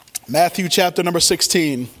Matthew chapter number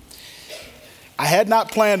 16. I had not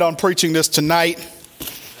planned on preaching this tonight,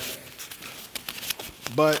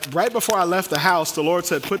 but right before I left the house, the Lord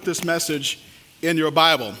said, put this message in your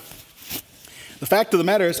Bible. The fact of the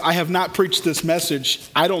matter is, I have not preached this message,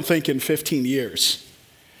 I don't think, in 15 years.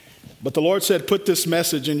 But the Lord said, put this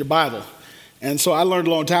message in your Bible. And so I learned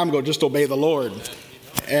a long time ago, just obey the Lord.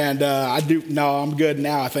 And I'm good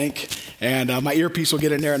now, I think. And my earpiece will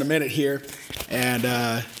get in there in a minute here.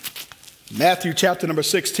 And Matthew chapter number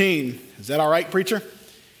 16. Is that all right, preacher?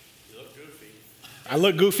 You look goofy. I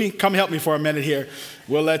look goofy? Come help me for a minute here.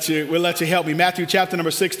 We'll let you help me. Matthew chapter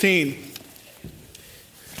number 16.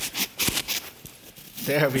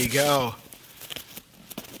 There we go.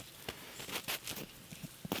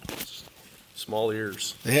 Small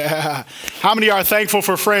ears. Yeah. How many are thankful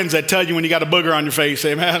for friends that tell you when you got a booger on your face?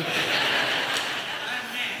 Amen.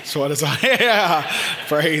 That's what it's like. Yeah.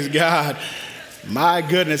 Praise God. My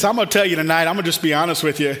goodness. I'm going to tell you tonight, I'm going to just be honest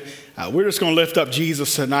with you. We're just going to lift up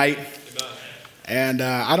Jesus tonight. Amen. And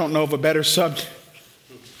I don't know of a better subject.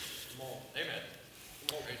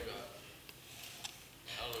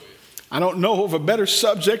 I don't know of a better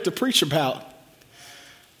subject to preach about.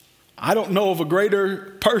 I don't know of a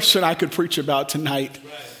greater person I could preach about tonight.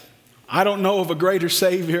 Right. I don't know of a greater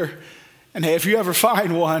Savior. And hey, if you ever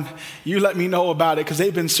find one, you let me know about it, because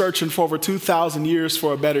they've been searching for over 2,000 years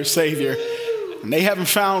for a better Savior. And they haven't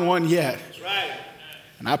found one yet. That's right.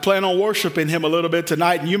 And I plan on worshiping him a little bit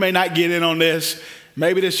tonight. And you may not get in on this.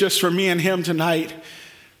 Maybe it's just for me and him tonight.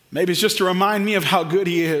 Maybe it's just to remind me of how good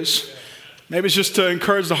he is. Maybe it's just to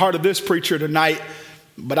encourage the heart of this preacher tonight.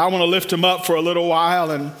 But I want to lift him up for a little while,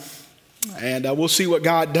 and we'll see what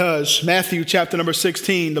God does. Matthew chapter number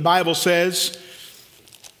 16, the Bible says,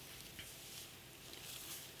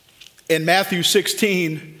 in Matthew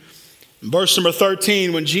 16, verse number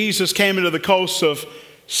 13, when Jesus came into the coast of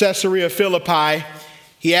Caesarea Philippi,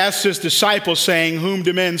 he asked his disciples, saying, whom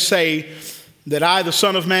do men say that I, the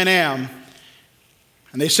Son of Man, am?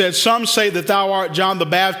 And they said, some say that thou art John the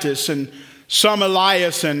Baptist, and some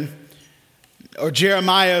Elias, or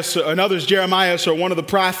Jeremiah, and others Jeremiah, or one of the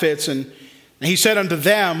prophets. And he said unto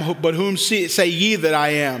them, but whom say ye that I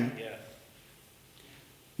am? Yeah.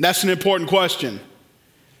 That's an important question.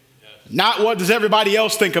 Yeah. Not what does everybody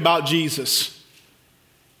else think about Jesus,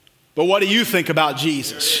 but what do you think about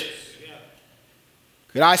Jesus? Yeah.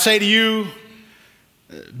 Could I say to you,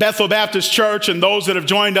 Bethel Baptist Church, and those that have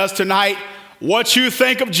joined us tonight, what you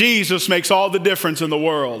think of Jesus makes all the difference in the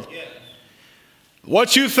world. Yeah.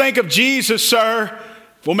 What you think of Jesus, sir,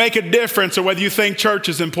 will make a difference of whether you think church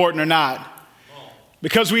is important or not.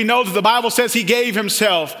 Because we know that the Bible says he gave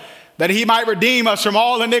himself that he might redeem us from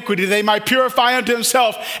all iniquity, that he might purify unto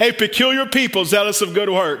himself a peculiar people zealous of good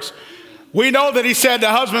works. We know that he said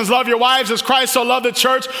that husbands, love your wives as Christ so loved the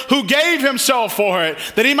church, who gave himself for it,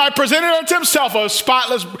 that he might present it unto himself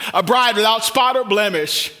a bride without spot or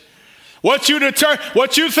blemish. What you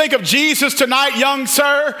think of Jesus tonight, young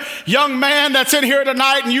sir, young man that's in here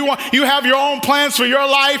tonight, and you have your own plans for your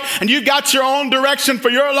life, and you've got your own direction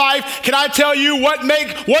for your life. Can I tell you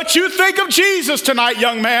what you think of Jesus tonight,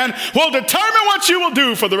 young man, will determine what you will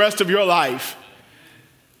do for the rest of your life.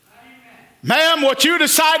 Ma'am, what you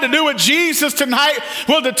decide to do with Jesus tonight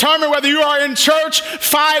will determine whether you are in church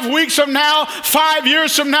 5 weeks from now, 5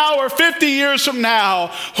 years from now, or 50 years from now.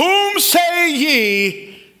 Whom say ye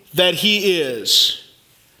that he is?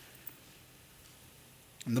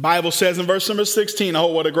 And the Bible says in verse number 16, oh,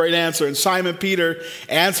 what a great answer. And Simon Peter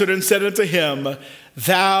answered and said unto him,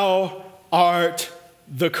 thou art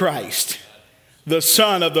the Christ, the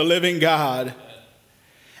Son of the living God.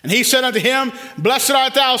 And he said unto him, blessed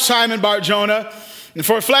art thou, Simon Bar-Jonah, and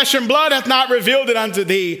for flesh and blood hath not revealed it unto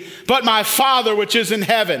thee, but my Father which is in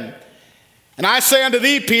heaven. And I say unto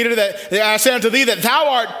thee, Peter, that thou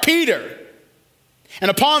art Peter. And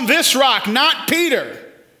upon this rock, not Peter,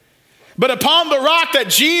 but upon the rock that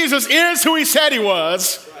Jesus is who he said he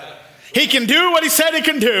was, he can do what he said he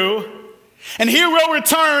can do, and he will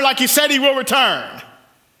return like he said he will return.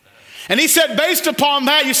 And he said, based upon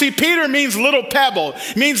that, you see, Peter means little pebble,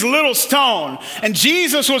 means little stone. And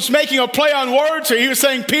Jesus was making a play on words here. He was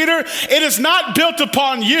saying, Peter, it is not built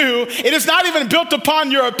upon you. It is not even built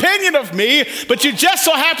upon your opinion of me, but you just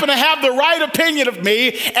so happen to have the right opinion of me.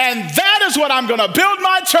 And that is what I'm going to build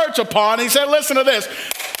my church upon. And he said, listen to this.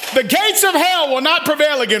 The gates of hell will not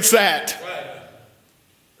prevail against that.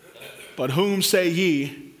 But whom say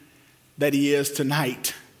ye that he is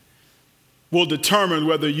tonight? Will determine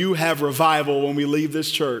whether you have revival when we leave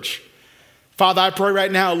this church. Father, I pray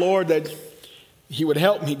right now, Lord, that you would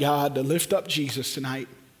help me, God, to lift up Jesus tonight.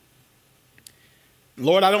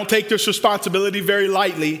 Lord, I don't take this responsibility very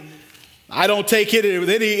lightly. I don't take it with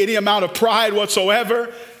any amount of pride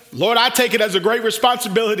whatsoever. Lord, I take it as a great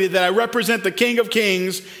responsibility that I represent the King of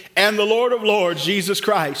Kings and the Lord of Lords, Jesus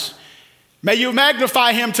Christ. May you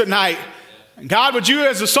magnify him tonight. God, would you,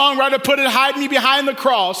 as the songwriter put it, hide me behind the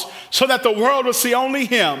cross so that the world will see only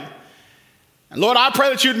him. And Lord, I pray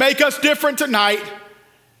that you'd make us different tonight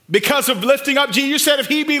because of lifting up Jesus. You said if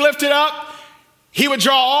he be lifted up, he would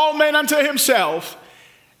draw all men unto himself.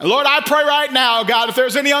 And Lord, I pray right now, God, if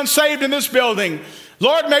there's any unsaved in this building,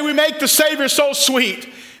 Lord, may we make the Savior so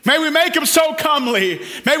sweet. May we make him so comely.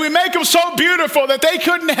 May we make him so beautiful that they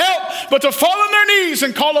couldn't help but to fall on their knees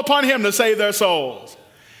and call upon him to save their souls.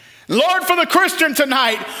 Lord, for the Christian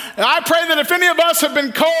tonight, I pray that if any of us have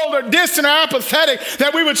been cold or distant or apathetic,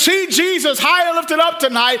 that we would see Jesus high and lifted up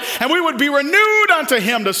tonight, and we would be renewed unto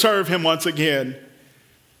him to serve him once again.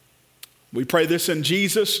 We pray this in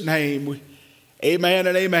Jesus' name. Amen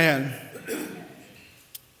and amen.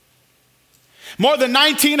 More than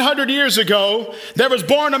 1900 years ago, there was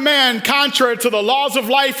born a man contrary to the laws of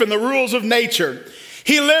life and the rules of nature.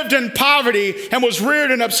 He lived in poverty and was reared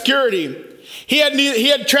in obscurity. He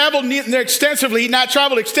had traveled extensively, not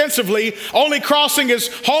traveled extensively, only crossing his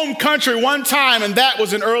home country one time, and that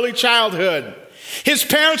was in early childhood. His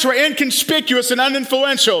parents were inconspicuous and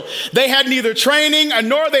uninfluential. They had neither training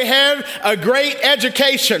nor they had a great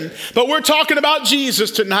education. But we're talking about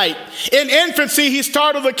Jesus tonight. In infancy, he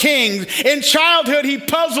startled the kings. In childhood, he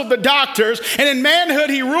puzzled the doctors. And in manhood,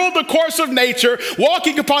 he ruled the course of nature,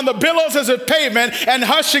 walking upon the billows as a pavement and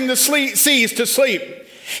hushing the seas to sleep.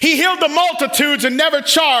 He healed the multitudes and never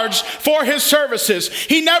charged for his services.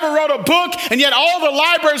 He never wrote a book, and yet all the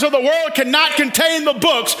libraries of the world cannot contain the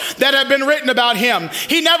books that have been written about him.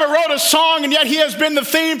 He never wrote a song, and yet he has been the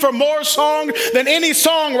theme for more songs than any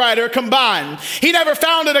songwriter combined. He never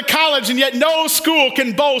founded a college, and yet no school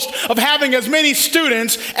can boast of having as many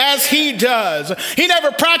students as he does. He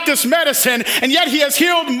never practiced medicine, and yet he has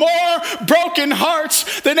healed more broken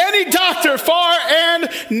hearts than any doctor far and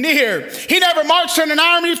near. He never marched in an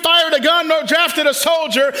army, fired a gun, nor drafted a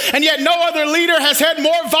soldier, and yet no other leader has had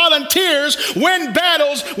more volunteers win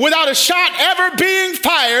battles without a shot ever being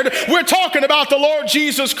fired. We're talking about the Lord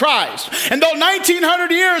Jesus Christ. And though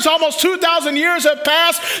 1900 years, almost 2,000 years have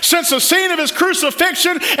passed since the scene of his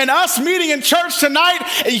crucifixion and us meeting in church tonight,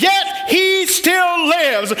 yet he still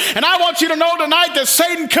lives. And I want you to know tonight that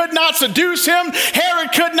Satan could not seduce him,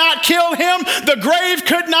 Herod could not kill him, the grave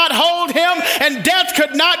could not hold him, and death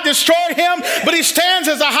could not destroy him, but he stands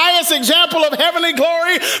as the highest example of heavenly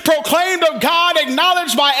glory, proclaimed of God,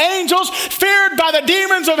 acknowledged by angels, feared by the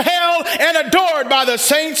demons of hell, and adored by the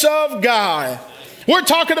saints of God. We're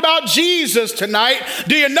talking about Jesus tonight.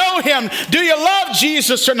 Do you know him? Do you love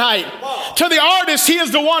Jesus tonight? To the artist, he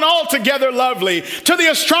is the one altogether lovely. To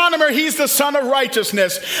the astronomer, he's the Son of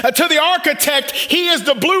righteousness. To the architect, he is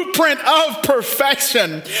the blueprint of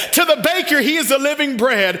perfection. To the baker, he is the living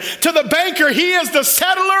bread. To the banker, he is the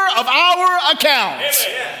settler of our accounts.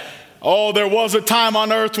 Oh, there was a time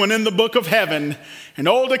on earth when in the book of heaven, an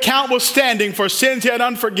old account was standing for sins yet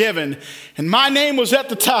unforgiven, and my name was at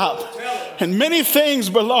the top, and many things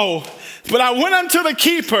below. But I went unto the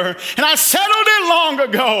keeper, and I settled it long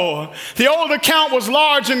ago. The old account was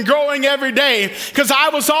large and growing every day, because I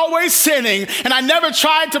was always sinning, and I never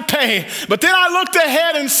tried to pay. But then I looked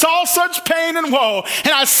ahead and saw such pain and woe,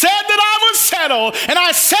 and I said that I would settle, and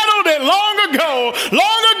I settled it long ago,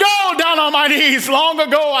 down on my knees. Long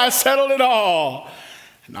ago, I settled it all.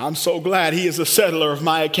 And I'm so glad he is the settler of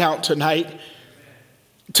my account tonight.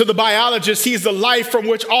 To the biologist, he is the life from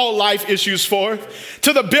which all life issues forth.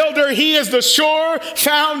 To the builder, he is the sure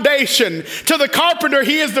foundation. To the carpenter,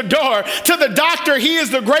 he is the door. To the doctor, he is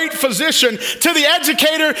the great physician. To the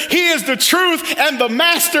educator, he is the truth and the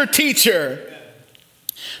master teacher.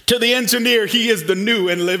 To the engineer, he is the new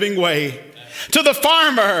and living way. To the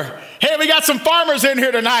farmer, hey, we got some farmers in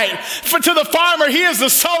here tonight. To the farmer, he is the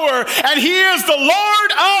sower, and he is the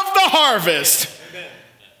Lord of the harvest.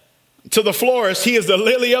 To the florist, he is the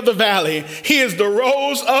lily of the valley. He is the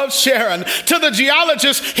rose of Sharon. To the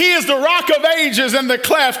geologist, he is the rock of ages and the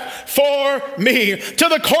cleft for me. To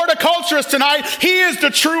the horticulturist tonight, he is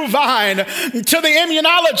the true vine. To the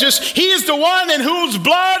immunologist, he is the one in whose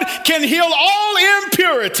blood can heal all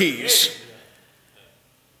impurities.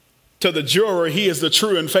 To the juror, he is the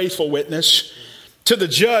true and faithful witness. To the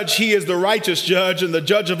judge, he is the righteous judge and the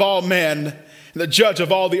judge of all men, the judge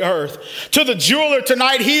of all the earth. To the jeweler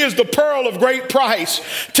tonight, he is the pearl of great price.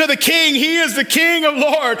 To the king, he is the king of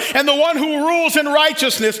lords and the one who rules in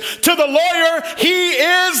righteousness. To the lawyer, he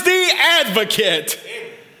is the advocate.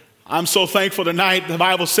 I'm so thankful tonight. The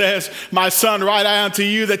Bible says, my son, write I unto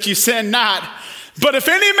you that ye sin not. But if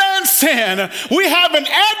any man sin, we have an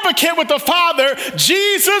advocate with the Father,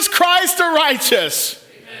 Jesus Christ the righteous.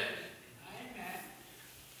 Amen.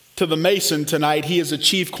 To the mason tonight, he is a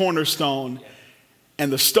chief cornerstone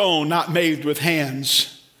and the stone not made with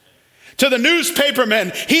hands. To the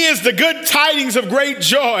newspaperman, he is the good tidings of great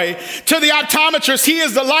joy. To the optometrist, he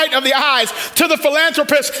is the light of the eyes. To the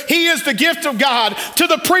philanthropist, he is the gift of God. To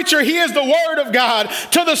the preacher, he is the word of God.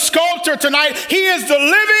 To the sculptor tonight, he is the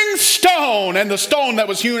living stone and the stone that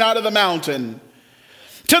was hewn out of the mountain.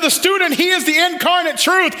 To the student, he is the incarnate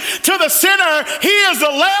truth. To the sinner, he is the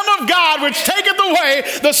Lamb of God, which taketh away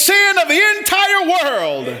the sin of the entire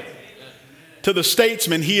world. To the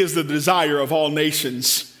statesman, he is the desire of all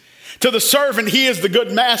nations. To the servant, he is the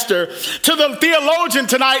good master. To the theologian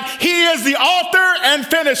tonight, he is the author and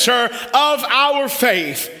finisher of our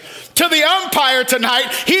faith. To the umpire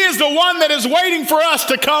tonight, he is the one that is waiting for us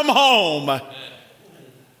to come home.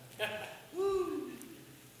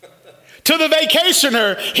 To the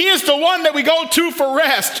vacationer, he is the one that we go to for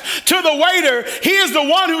rest. To the waiter, he is the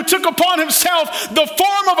one who took upon himself the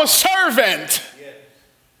form of a servant.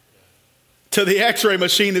 To the x-ray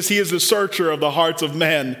machinist, he is the searcher of the hearts of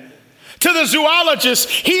men. To the zoologist,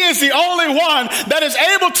 he is the only one that is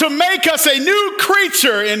able to make us a new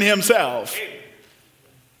creature in himself.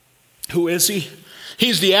 Who is he?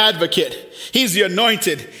 He's the advocate. He's the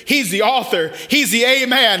anointed. He's the author. He's the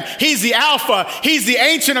amen. He's the alpha. He's the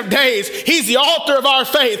ancient of days. He's the author of our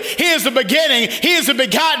faith. He is the beginning. He is the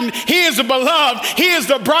begotten. He is the beloved. He is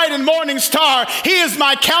the bright and morning star. He is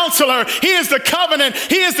my counselor. He is the covenant.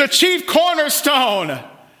 He is the chief cornerstone.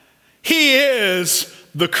 He is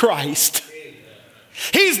the Christ.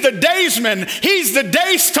 He's the daysman. He's the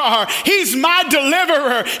day star. He's my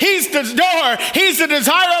deliverer. He's the door. He's the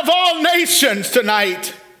desire of all nations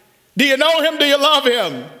tonight. Do you know him? Do you love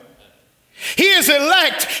him? He is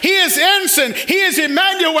elect. He is ensign. He is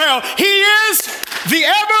Emmanuel. He is the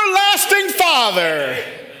everlasting Father.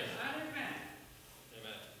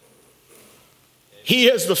 He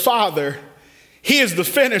is the Father. He is the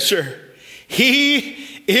finisher.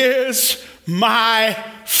 He is my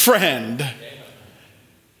friend.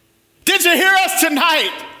 Did you hear us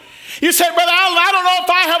tonight? You say, Brother Allen, I don't know if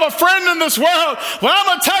I have a friend in this world. Well, I'm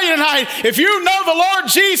going to tell you tonight, if you know the Lord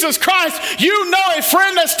Jesus Christ, you know a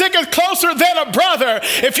friend that sticketh closer than a brother.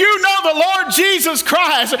 If you know the Lord Jesus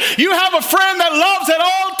Christ, you have a friend that loves at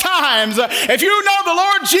all times. If you know the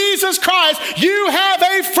Lord Jesus Christ, you have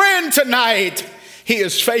a friend tonight. He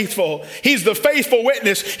is faithful. He's the faithful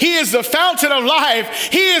witness. He is the fountain of life.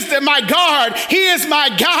 He is my guard. He is my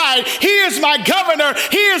guide. He is my governor.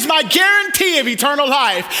 He is my guarantee of eternal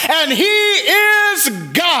life. And he is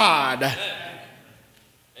God. Amen.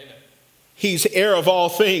 He's heir of all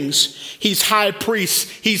things. He's high priest.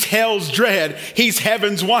 He's hell's dread. He's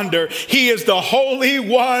heaven's wonder. He is the Holy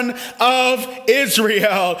One of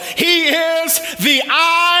Israel. He is the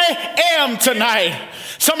I am tonight.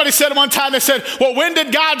 Somebody said one time, they said, well, when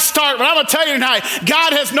did God start? Well, I'm going to tell you tonight,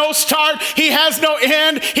 God has no start. He has no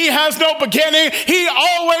end. He has no beginning. He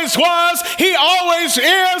always was. He always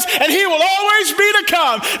is. And he will always be to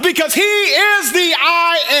come because he is the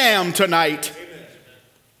I am tonight.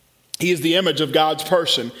 He is the image of God's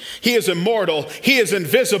person. He is immortal. He is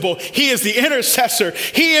invisible. He is the intercessor.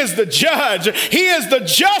 He is the judge. He is the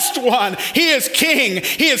just one. He is king.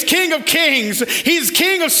 He is King of kings. He is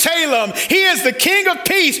King of Salem. He is the King of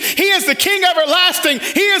peace. He is the King everlasting.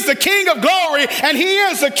 He is the King of glory. And he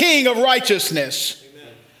is the King of righteousness.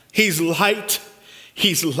 Amen. He's light.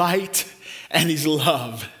 He's light. And he's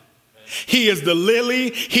love. He is the lily,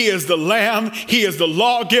 he is the lamb, he is the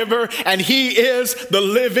lawgiver, and he is the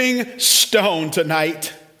living stone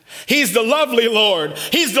tonight. He's the lovely Lord.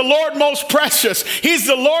 He's the Lord most precious. He's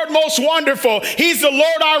the Lord most wonderful. He's the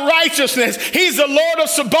Lord our righteousness. He's the Lord of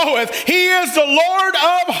Sabaoth. He is the Lord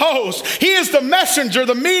of hosts. He is the messenger,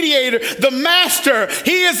 the mediator, the master.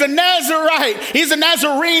 He is the Nazarite. He's a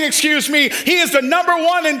Nazarene, He is the number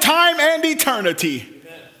one in time and eternity.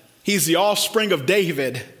 Amen. He's the offspring of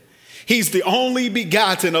David. He's the only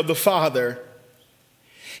begotten of the Father.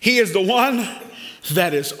 He is the one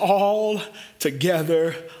that is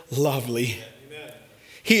altogether lovely. Amen.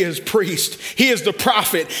 He is priest. He is the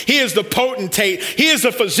prophet. He is the potentate. He is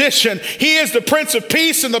the physician. He is the Prince of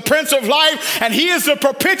Peace and the Prince of Life. And he is the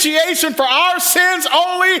propitiation for our sins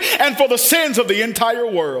only and for the sins of the entire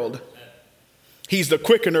world. He's the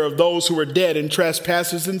quickener of those who are dead in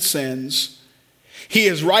trespasses and sins. He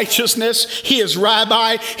is righteousness. He is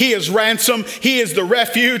rabbi. He is ransom. He is the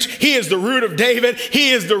refuge. He is the root of David.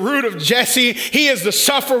 He is the root of Jesse. He is the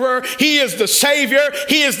sufferer. He is the savior.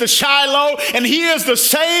 He is the Shiloh. And he is the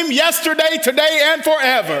same yesterday, today, and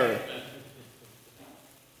forever.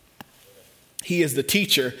 He is the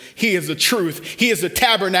teacher. He is the truth. He is the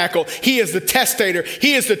tabernacle. He is the testator.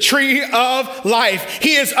 He is the tree of life.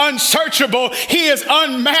 He is unsearchable. He is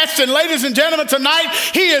unmatched. And ladies and gentlemen, tonight,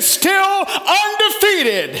 he is still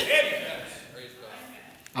undefeated.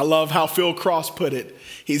 I love how Phil Cross put it.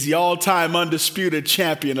 He's the all-time undisputed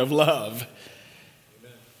champion of love.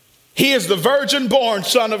 He is the virgin-born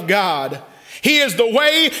Son of God. He is the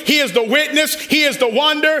way, he is the witness, he is the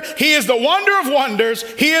wonder, he is the wonder of wonders,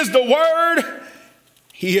 he is the word,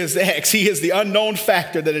 he is the X, he is the unknown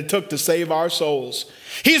factor that it took to save our souls.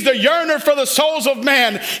 He's the yearner for the souls of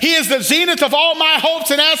man. He is the zenith of all my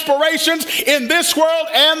hopes and aspirations in this world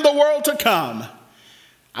and the world to come.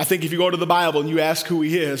 I think if you go to the Bible and you ask who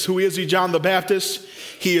he is he, John the Baptist?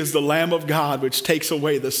 He is the Lamb of God which takes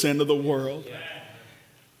away the sin of the world.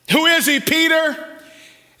 Who is he, Peter?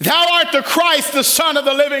 Thou art the Christ, the Son of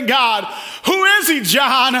the living God. Who is he,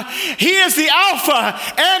 John? He is the Alpha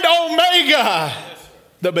and Omega,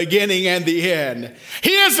 the beginning and the end. He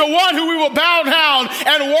is the one who we will bow down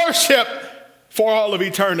and worship for all of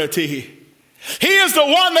eternity. He is the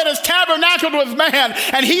one that is tabernacled with man,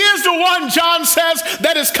 and he is the one, John says,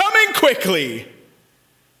 that is coming quickly.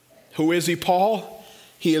 Who is he, Paul?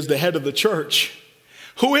 He is the head of the church.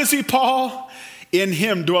 Who is he, Paul? In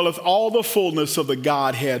him dwelleth all the fullness of the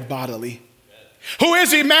Godhead bodily. Who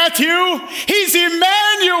is he, Matthew? He's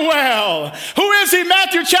Emmanuel. Who is he,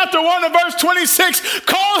 Matthew chapter 1 and verse 26?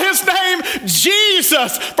 Call his name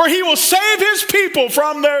Jesus, for he will save his people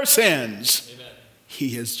from their sins. Amen.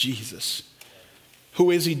 He is Jesus.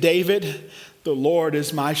 Who is he, David? The Lord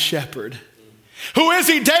is my shepherd. Who is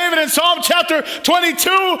he, David, in Psalm chapter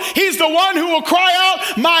 22? He's the one who will cry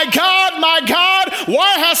out, my God,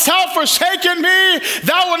 why hast thou forsaken me?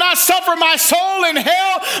 Thou wilt not suffer my soul in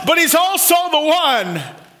hell. But he's also the one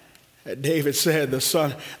that David said,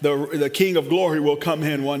 the King of glory will come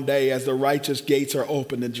in one day as the righteous gates are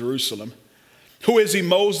opened in Jerusalem. Who is he,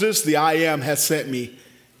 Moses? The I am has sent me.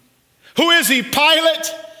 Who is he,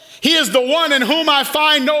 Pilate? He is the one in whom I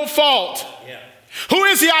find no fault. Yeah. Who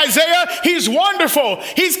is he, Isaiah? He's wonderful.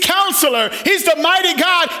 He's counselor. He's the mighty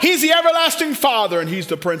God. He's the everlasting Father, and he's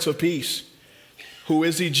the Prince of Peace. Who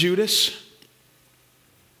is he, Judas?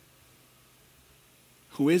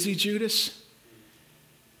 Who is he, Judas?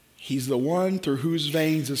 He's the one through whose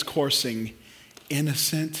veins is coursing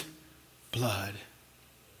innocent blood.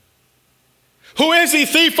 Who is he,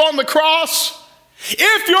 thief on the cross?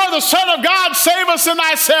 If you're the Son of God, save us in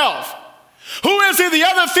thyself. Who is he, the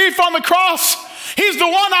other thief on the cross? He's the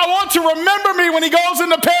one I want to remember me when he goes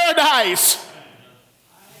into paradise.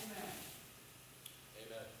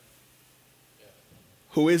 Amen.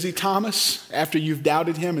 Who is he, Thomas? After you've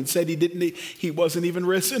doubted him and said he wasn't even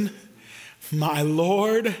risen. My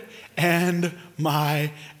Lord and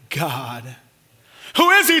my God. Who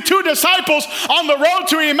is he? Two disciples on the road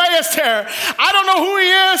to Emmaus there. I don't know who he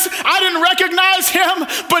is. I didn't recognize him.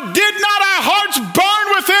 But did not our hearts burn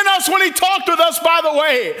within us when he talked with us by the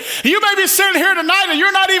way? You may be sitting here tonight and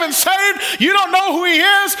you're not even saved. You don't know who he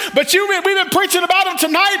is. But we've been preaching about him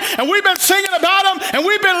tonight. And we've been singing about him. And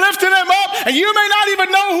we've been lifting him up. And you may not even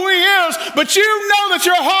know who he is. But you know that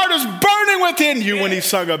your heart is burning within you when he's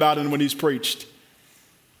sung about and when he's preached.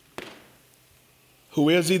 Who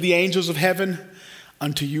is he? The angels of heaven.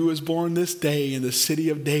 Unto you is born this day in the city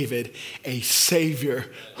of David a Savior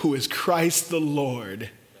who is Christ the Lord.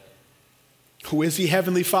 Who is he,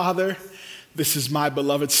 Heavenly Father? This is my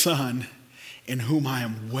beloved Son in whom I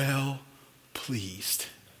am well pleased.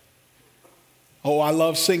 Oh, I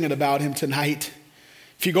love singing about him tonight.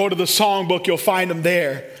 If you go to the songbook, you'll find him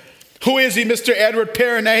there. Who is he, Mr. Edward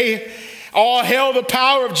Perronnet? All hail the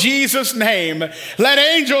power of Jesus' name. Let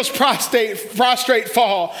angels prostrate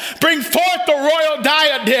fall. Bring forth the royal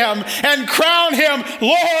diadem and crown him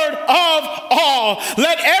Lord of all.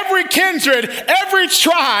 Let every kindred, every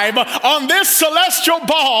tribe on this celestial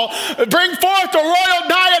ball bring forth the royal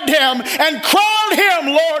diadem and crown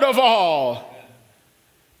him Lord of all.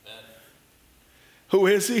 Who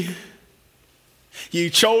is he? Ye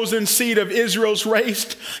chosen seed of Israel's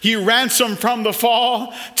race, ye ransomed from the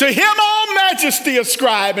fall. To him all majesty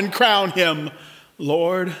ascribe and crown him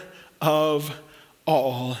Lord of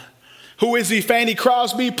all. Who is he? Fanny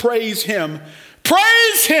Crosby, praise him.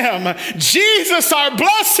 Praise him, Jesus, our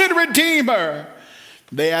blessed Redeemer.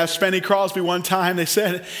 They asked Fanny Crosby one time, they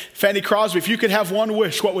said, Fanny Crosby, if you could have one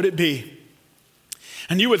wish, what would it be?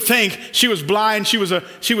 And you would think she was blind, she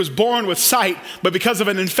was born with sight, but because of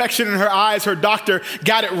an infection in her eyes, her doctor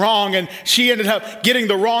got it wrong, and she ended up getting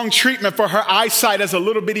the wrong treatment for her eyesight as a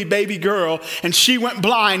little bitty baby girl, and she went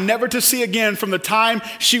blind, never to see again from the time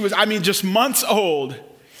she was, just months old.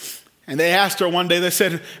 And they asked her one day, they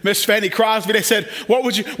said, Miss Fanny Crosby, they said, what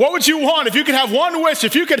would you want if you could have one wish,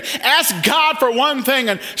 if you could ask God for one thing?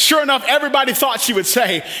 And sure enough, everybody thought she would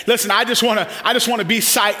say, listen, I just want to be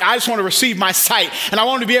sight. I just want to receive my sight. And I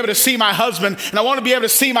want to be able to see my husband. And I want to be able to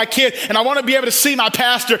see my kid. And I want to be able to see my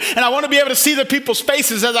pastor. And I want to be able to see the people's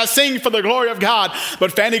faces as I sing for the glory of God.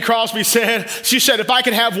 But Fanny Crosby said, if I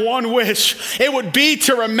could have one wish, it would be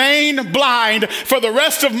to remain blind for the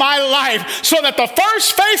rest of my life, so that the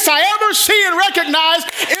first face I ever see and recognize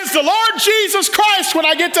is the Lord Jesus Christ when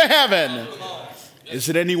I get to heaven. Is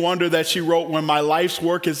it any wonder that she wrote, when my life's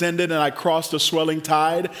work is ended and I cross the swelling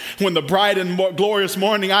tide, when the bright and glorious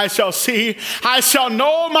morning I shall see, I shall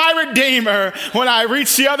know my Redeemer when I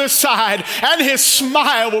reach the other side, and his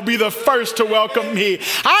smile will be the first to welcome me.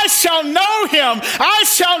 I shall know him,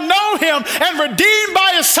 and redeemed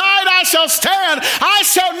by his side I shall stand. I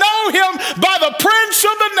shall know him by the prints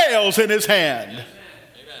of the nails in his hand.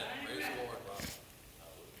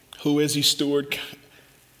 Who is he, Stuart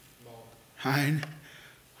Hine?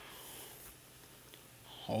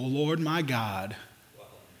 Oh Lord my God,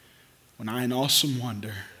 when I in awesome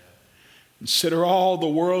wonder consider all the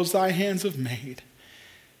worlds thy hands have made,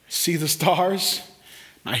 see the stars,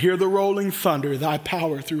 I hear the rolling thunder, thy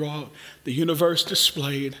power through all the universe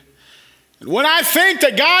displayed. And when I think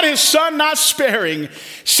that God his son not sparing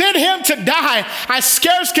sent him to die, I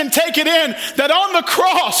scarce can take it in that on the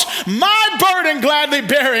cross my burden gladly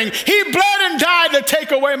bearing, he bled and died to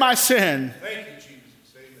take away my sin. Thank you,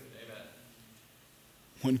 Jesus. Amen.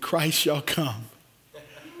 When Christ shall come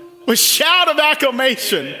with shout of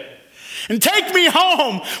acclamation and take me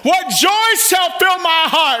home, what joy shall fill my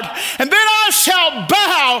heart, and then I shall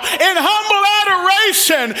bow in humble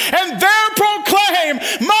adoration and there proclaim,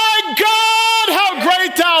 my God, how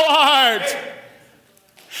great thou art.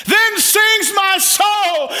 Then sings my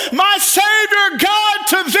soul, my Savior God,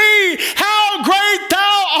 to thee, how great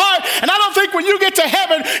thou art. And I don't think when you get to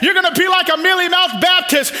heaven, you're going to be like a mealy-mouthed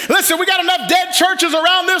Baptist. Listen, we got enough dead churches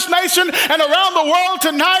around this nation and around the world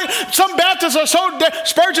tonight. Some Baptists are so dead.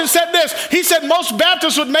 Spurgeon said this. He said most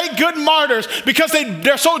Baptists would make good martyrs because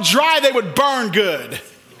they're so dry they would burn good.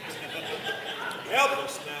 Help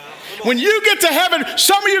us. When you get to heaven,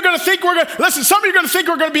 some of you are going to think we're going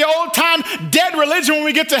to be old-time dead religion when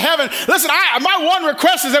we get to heaven. Listen, my one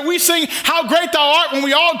request is that we sing How Great Thou Art when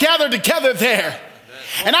we all gather together there.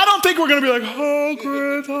 And I don't think we're going to be like, how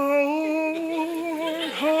great thou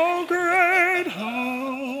art, how great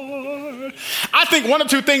thou art. I think one of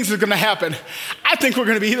two things is going to happen. I think we're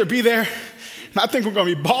going to either be there, and I think we're going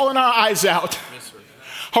to be bawling our eyes out,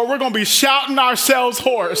 or we're going to be shouting ourselves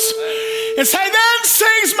hoarse and say, then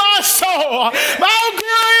sings my soul, how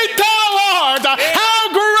great thou art, how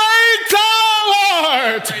great thou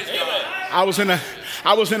art.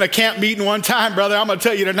 I was in a camp meeting one time, brother. I'm going to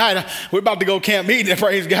tell you tonight, we're about to go camp meeting,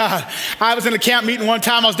 praise God. I was in a camp meeting one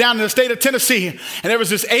time. I was down in the state of Tennessee, and there was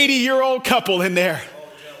this 80-year-old couple in there.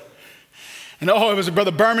 And it was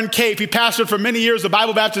Brother Berman Cape. He pastored for many years the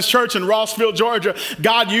Bible Baptist Church in Rossville, Georgia.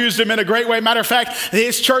 God used him in a great way. Matter of fact,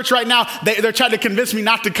 his church right now, they're trying to convince me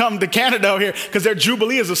not to come to Canada here because their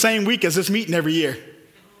Jubilee is the same week as this meeting every year.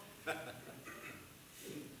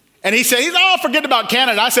 And he said, forget about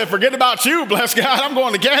Canada. I said, forget about you, bless God. I'm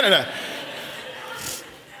going to Canada.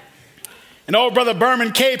 And Brother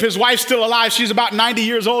Berman Cape, his wife's still alive. She's about 90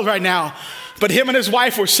 years old right now. But him and his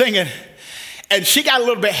wife were singing. And she got a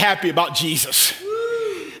little bit happy about Jesus.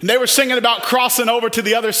 And they were singing about crossing over to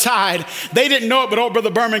the other side. They didn't know it, but old Brother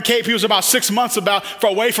Berman Cape, he was about 6 months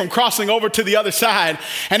away from crossing over to the other side.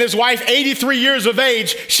 And his wife, 83 years of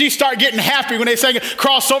age, she started getting happy when they sang,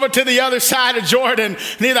 cross over to the other side of Jordan.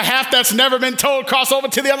 Neither half that's never been told, cross over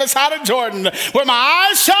to the other side of Jordan, where my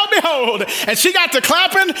eyes shall behold. And she got to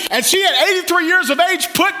clapping, and she at 83 years of age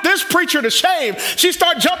put this preacher to shame. She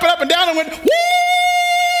started jumping up and down and went, woo!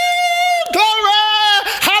 Glory!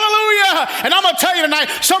 Hallelujah! And I'm going to tell you tonight,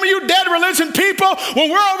 some of you dead religion people, when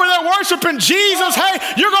we're over there worshiping Jesus,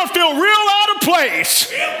 hey, you're going to feel real out of place.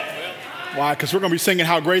 Why? Because we're going to be singing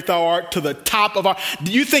How Great Thou Art to the top of our...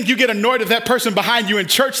 Do you think you get annoyed at that person behind you in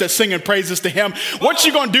church that's singing praises to him? What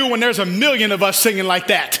you going to do when there's a million of us singing like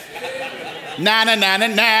that? Nah, nah, nah, nah,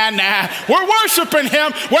 nah, nah. We're worshiping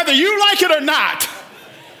him whether you like it or not.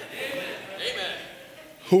 Amen.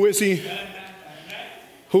 Who is he?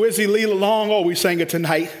 Who is he, Leela Long? Oh, we sang it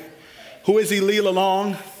tonight. Who is he, Leela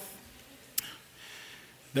Long?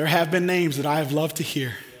 There have been names that I have loved to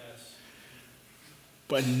hear,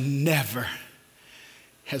 but never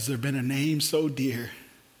has there been a name so dear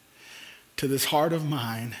to this heart of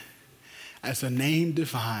mine as a name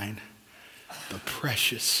divine, the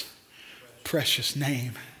precious, precious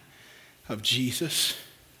name of Jesus.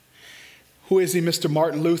 Who is he, Mr.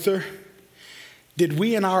 Martin Luther? Did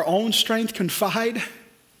we in our own strength confide?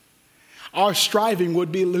 Our striving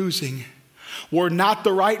would be losing. Were not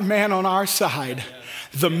the right man on our side,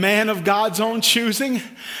 the man of God's own choosing.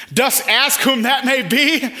 Dost ask whom that may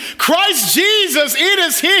be? Christ Jesus, it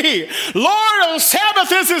is he. Lord of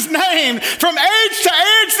Sabbath is his name. From age to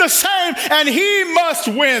age the same, and he must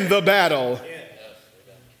win the battle.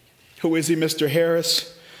 Who is he, Mr.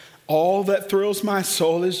 Harris? All that thrills my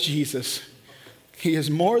soul is Jesus. He is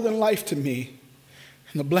more than life to me.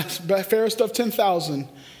 And the blessed, fairest of 10,000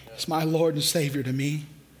 is my Lord and Savior to me.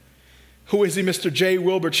 Who is he, Mr. J.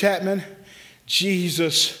 Wilbur Chapman?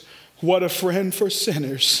 Jesus, what a friend for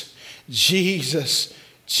sinners. Jesus,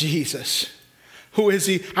 Jesus. Who is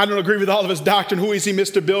he? I don't agree with all of his doctrine. Who is he,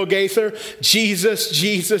 Mr. Bill Gaither? Jesus,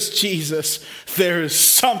 Jesus, Jesus. There is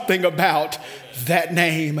something about that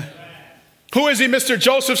name. Who is he, Mr.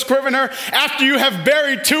 Joseph Scrivener? After you have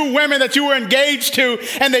buried two women that you were engaged to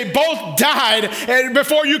and they both died and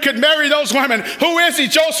before you could marry those women, who is he,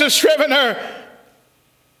 Joseph Scrivener?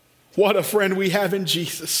 What a friend we have in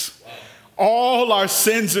Jesus. All our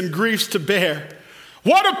sins and griefs to bear.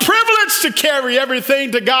 What a privilege to carry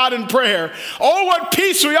everything to God in prayer. Oh, what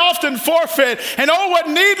peace we often forfeit, and oh, what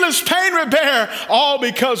needless pain we bear, all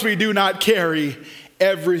because we do not carry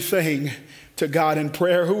everything to God in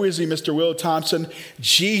prayer. Who is he, Mr. Will Thompson?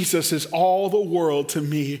 Jesus is all the world to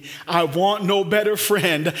me. I want no better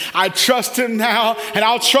friend. I trust him now, and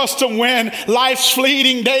I'll trust him when life's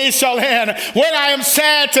fleeting days shall end. When I am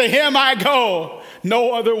sad, to him I go.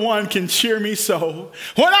 No other one can cheer me so.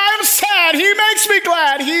 When I am sad, he makes me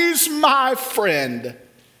glad. He's my friend.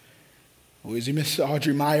 Who is he, Miss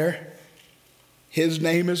Audrey Meyer? His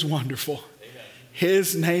name is wonderful. Amen.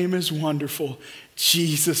 His name is wonderful.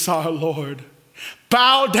 Jesus our Lord.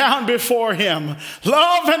 Bow down before him.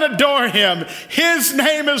 Love and adore him. His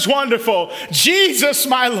name is wonderful. Jesus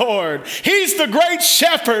my Lord. He's the great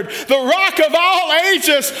shepherd, the rock of all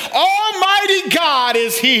ages. Almighty God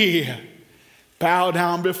is he. Bow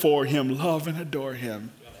down before him. Love and adore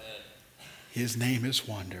him. His name is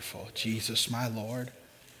wonderful. Jesus my Lord.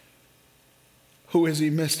 Who is he,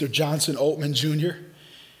 Mr. Johnson Oatman Jr.?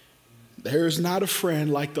 There is not a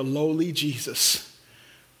friend like the lowly Jesus.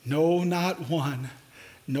 No, not one.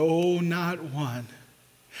 No, not one.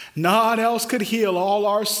 None else could heal all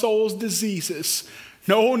our soul's diseases.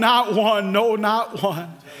 No, not one. No, not one.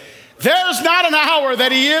 There's not an hour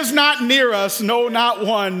that he is not near us. No, not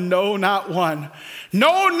one. No, not one.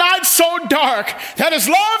 No night so dark that his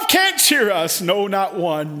love can't cheer us. No, not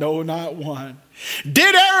one. No, not one.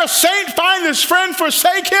 Did e'er a saint find his friend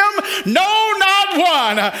forsake him? No, not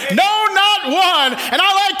one. No, not one. And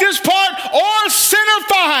I like this part. Or sinner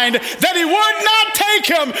find that he would not take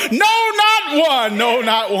him. No, not one. No,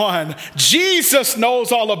 not one. Jesus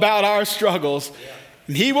knows all about our struggles.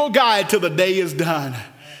 And he will guide till the day is done.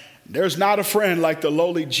 There's not a friend like the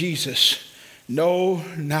lowly Jesus. No,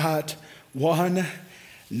 not one.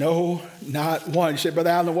 No, not one. You say,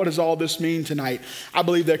 Brother Allen, what does all this mean tonight? I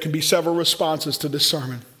believe there can be several responses to this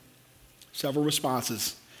sermon. Several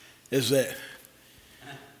responses. Is that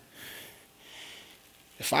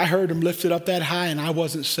if I heard him lifted up that high and I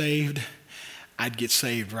wasn't saved, I'd get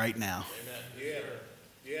saved right now. Amen.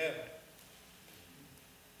 Yeah.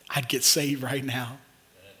 I'd get saved right now.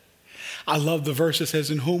 I love the verse that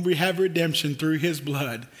says, in whom we have redemption through his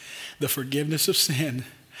blood, the forgiveness of sin.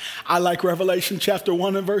 I like Revelation chapter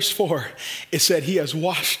 1 and verse 4. It said he has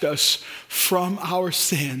washed us from our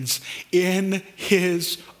sins in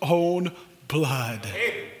his own blood.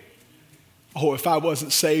 Oh, if I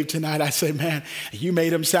wasn't saved tonight, I'd say, man, you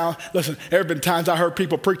made him sound. Listen, there have been times I heard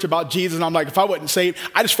people preach about Jesus, and I'm like, if I wasn't saved,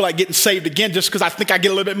 I just feel like getting saved again just because I think I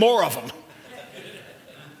get a little bit more of them.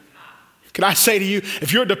 Can I say to you,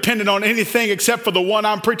 if you're dependent on anything except for the one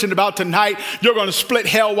I'm preaching about tonight, you're going to split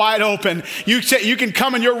hell wide open. You can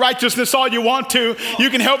come in your righteousness all you want to. You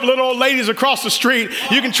can help little old ladies across the street.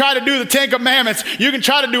 You can try to do the 10 Commandments. You can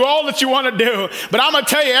try to do all that you want to do. But I'm going to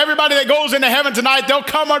tell you, everybody that goes into heaven tonight, they'll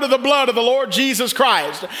come under the blood of the Lord Jesus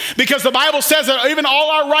Christ. Because the Bible says that even all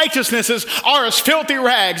our righteousnesses are as filthy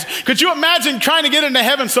rags. Could you imagine trying to get into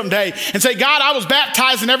heaven someday and say, God, I was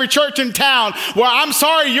baptized in every church in town. Well, I'm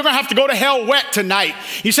sorry, you're going to have to go to hell wet tonight.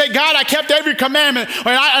 You say, God, I kept every commandment and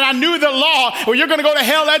I knew the law. Well, you're going to go to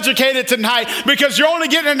hell educated tonight because you're only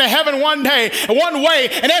getting into heaven one day, one way,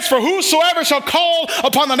 and that's for whosoever shall call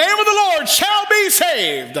upon the name of the Lord shall be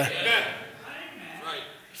saved. Amen.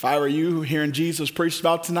 If I were you hearing Jesus preach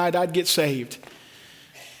about tonight, I'd get saved.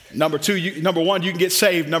 Number one, you can get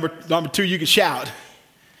saved. Number two, you can shout.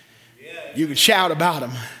 You can shout about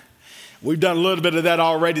him. We've done a little bit of that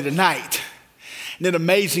already tonight. Isn't it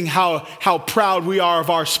amazing how proud we are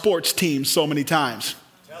of our sports teams so many times?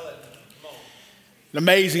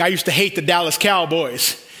 Amazing. I used to hate the Dallas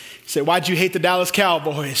Cowboys. You say, why'd you hate the Dallas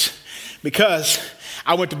Cowboys? Because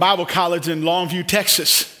I went to Bible college in Longview,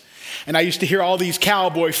 Texas, and I used to hear all these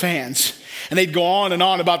Cowboy fans. And they'd go on and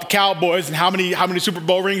on about the Cowboys and how many Super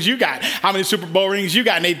Bowl rings you got? How many Super Bowl rings you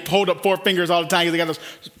got? And they'd hold up 4 fingers all the time because they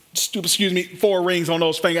got those 4 rings on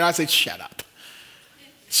those fingers. And I'd say, shut up.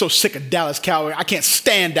 So sick of Dallas Cowboys. I can't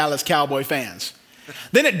stand Dallas Cowboy fans.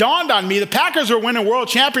 Then it dawned on me, the Packers were winning world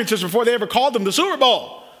championships before they ever called them the Super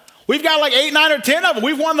Bowl. We've got like 8, 9, or 10 of them.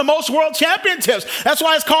 We've won the most world championships. That's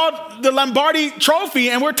why it's called the Lombardi Trophy,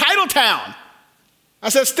 and we're Title Town. I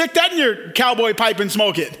said, stick that in your cowboy pipe and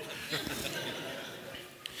smoke it.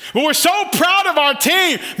 But we're so proud of our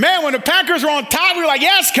team. Man, when the Packers were on top, we were like,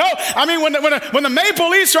 yes, go. I mean, when the Maple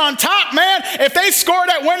Leafs are on top, man, if they score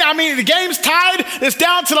that win, I mean, the game's tied. It's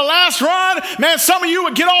down to the last run. Man, some of you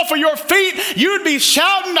would get off of your feet. You'd be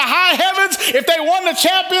shouting to high heavens if they won the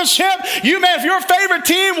championship. Man, if your favorite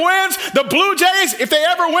team wins, the Blue Jays, if they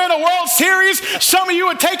ever win a World Series, some of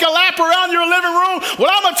you would take a lap around your living room.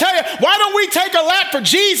 Well, I'm going to tell you, why don't we take a lap for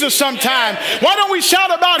Jesus sometime? Why don't we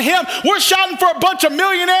shout about him? We're shouting for a bunch of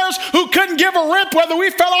millionaires who couldn't give a rip whether we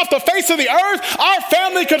fell off the face of the earth, our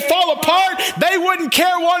family could fall apart, they wouldn't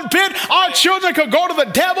care one bit, our children could go to the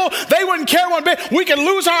devil, they wouldn't care one bit, we could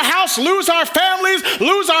lose our house, lose our families,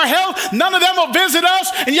 lose our health, none of them will visit us,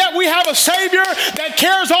 and yet we have a Savior that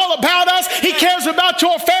cares all about us. He cares about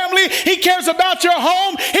your family, he cares about your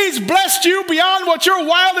home, he's blessed you beyond what your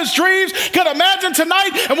wildest dreams could imagine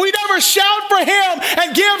tonight, and we never shout for him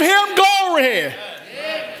and give him glory.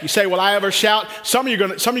 You say, will I ever shout? Some of you are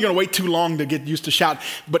going to wait too long to get used to shout.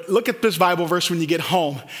 But look at this Bible verse when you get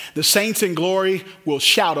home. The saints in glory will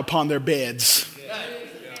shout upon their beds.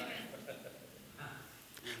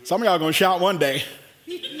 Some of y'all are going to shout one day.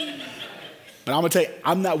 But I'm going to tell you,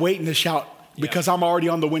 I'm not waiting to shout because I'm already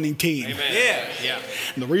on the winning team. Amen. Yeah.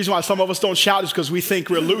 And the reason why some of us don't shout is because we think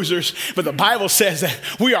we're losers. But the Bible says that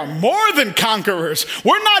we are more than conquerors.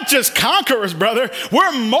 We're not just conquerors, brother.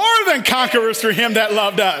 We're more than conquerors through him that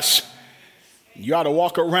loved us. You ought to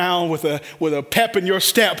walk around with a pep in your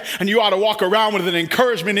step, and you ought to walk around with an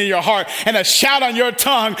encouragement in your heart and a shout on your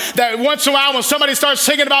tongue that once in a while when somebody starts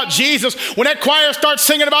singing about Jesus, when that choir starts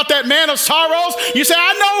singing about that man of sorrows, you say,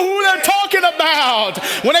 I know who they're talking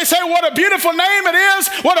about. When they say what a beautiful name it is,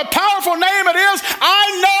 what a powerful name it is, I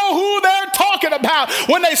know who they're talking about.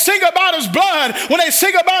 When they sing about his blood, when they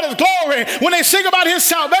sing about his glory, when they sing about his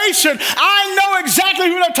salvation, I know exactly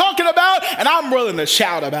who they're talking about, and I'm willing to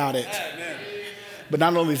shout about it. Amen. But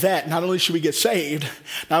not only that, not only should we get saved,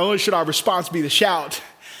 not only should our response be to shout,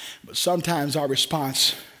 but sometimes our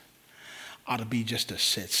response ought to be just to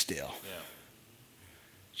sit still. Yeah.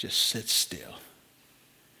 Just sit still.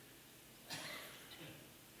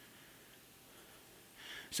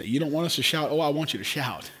 So you don't want us to shout, oh, I want you to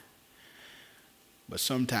shout. But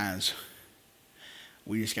sometimes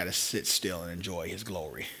we just got to sit still and enjoy his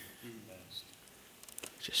glory.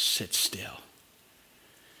 Just sit still.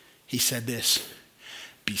 He said this,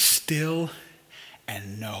 be still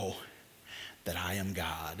and know that I am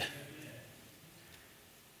God.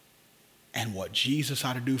 And what Jesus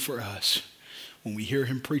ought to do for us when we hear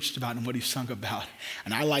him preached about and what he sung about.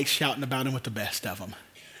 And I like shouting about him with the best of them.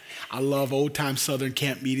 I love old time Southern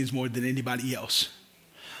camp meetings more than anybody else.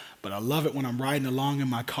 But I love it when I'm riding along in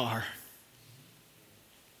my car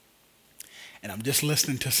and I'm just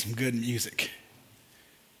listening to some good music.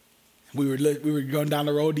 We were going down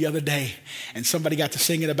the road the other day, and somebody got to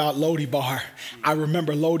singing about Lodi Bar. I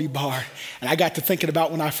remember Lodi Bar, and I got to thinking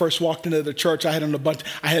about when I first walked into the church. I had on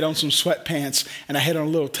some sweatpants, and I had on a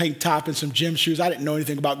little tank top and some gym shoes. I didn't know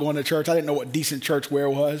anything about going to church. I didn't know what decent church wear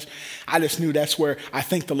was. I just knew that's where I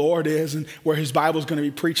think the Lord is and where his Bible's going to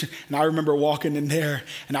be preaching. And I remember walking in there,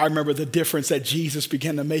 and I remember the difference that Jesus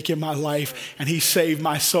began to make in my life, and he saved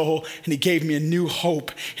my soul, and he gave me a new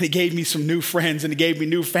hope, and he gave me some new friends, and he gave me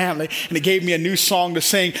new family. And he gave me a new song to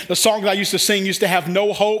sing. The songs I used to sing used to have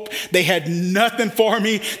no hope. They had nothing for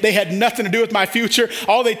me. They had nothing to do with my future.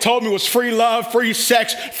 All they told me was free love, free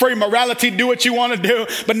sex, free morality, do what you want to do.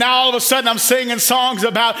 But now all of a sudden I'm singing songs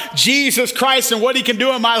about Jesus Christ and what he can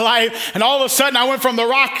do in my life. And all of a sudden I went from the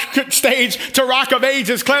rock stage to Rock of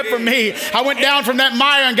Ages. Clap for me. I went down from that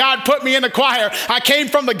mire and God put me in the choir. I came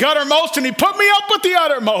from the guttermost and he put me up with the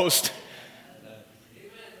uttermost.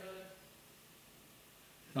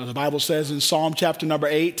 Now, the Bible says in Psalm chapter number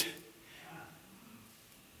 8,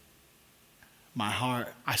 my heart,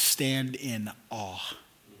 I stand in awe.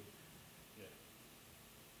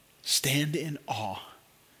 Stand in awe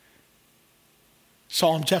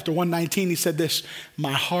Psalm chapter 119, he said this,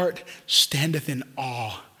 my heart standeth in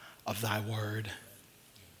awe of thy word.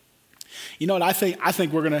 You know what, I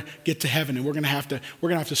think we're going to get to heaven and we're going to have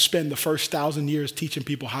to spend the first 1,000 years teaching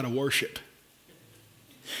people how to worship.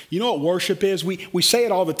 You know what worship is? We say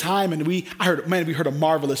it all the time, and we heard a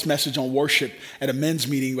marvelous message on worship at a men's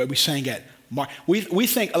meeting where we sang at. We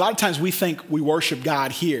think, a lot of times we think we worship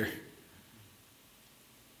God here.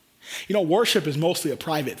 You know, worship is mostly a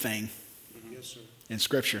private thing. Yes, sir. In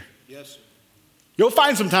Scripture. Yes, sir. You'll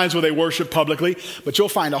find some times where they worship publicly, but you'll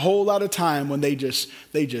find a whole lot of time when they just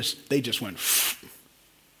went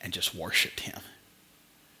and just worshiped him.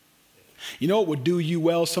 You know what would do you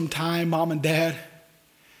well sometime, mom and dad?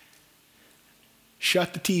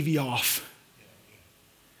 Shut the TV off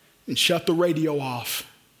and shut the radio off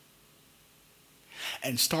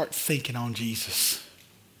and start thinking on Jesus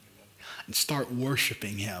and start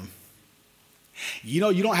worshiping him. You know,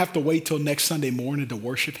 you don't have to wait till next Sunday morning to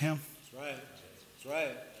worship him. That's right. That's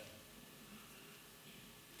right.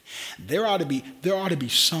 There ought to be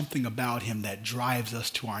something about him that drives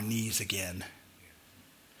us to our knees again.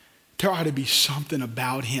 There ought to be something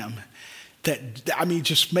about him that,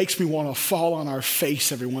 just makes me want to fall on our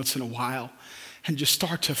face every once in a while and just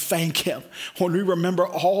start to thank him when we remember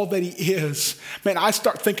all that he is. Man, I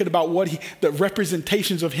start thinking about the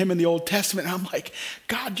representations of him in the Old Testament, and I'm like,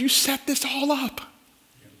 God, you set this all up.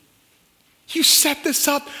 You set this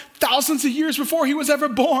up thousands of years before he was ever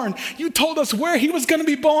born. You told us where he was going to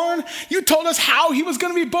be born. You told us how he was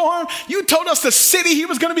going to be born. You told us the city he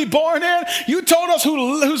was going to be born in. You told us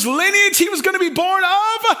whose lineage he was going to be born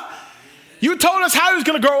of. You told us how he was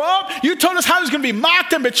going to grow up. You told us how he was going to be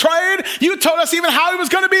mocked and betrayed. You told us even how he was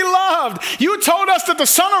going to be loved. You told us that the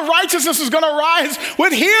Son of Righteousness was going to rise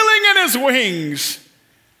with healing in his wings.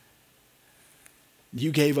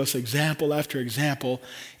 You gave us example after example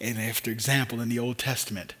and after example in the Old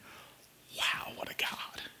Testament. Wow, what a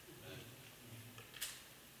God.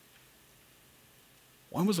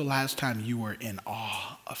 When was the last time you were in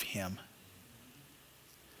awe of him?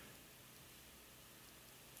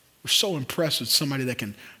 We're so impressed with somebody that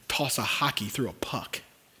can toss a hockey through a puck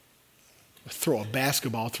or throw a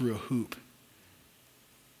basketball through a hoop.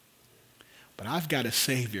 But I've got a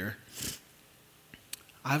Savior.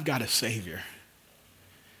 I've got a Savior.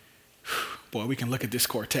 Boy, we can look at this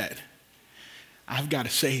quartet. I've got a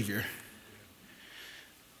Savior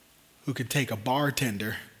who could take a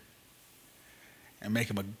bartender and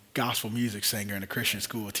make him a gospel music singer and a Christian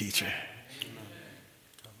school teacher.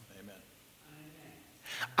 Amen.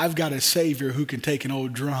 I've got a Savior who can take an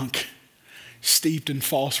old drunk steeped in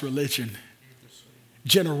false religion,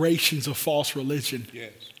 generations of false religion,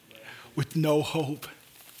 Yes. with no hope,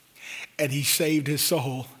 and he saved his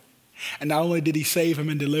soul. And not only did he save him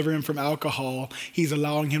and deliver him from alcohol, he's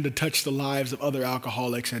allowing him to touch the lives of other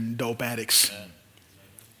alcoholics and dope addicts. Amen.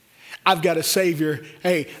 I've got a Savior,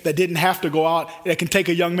 that didn't have to go out, that can take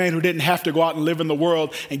a young man who didn't have to go out and live in the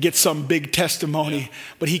world and get some big testimony,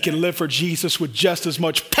 but he can live for Jesus with just as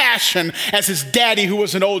much passion as his daddy who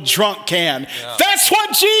was an old drunk can. Yeah. That's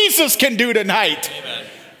what Jesus can do tonight. Amen.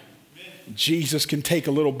 Jesus can take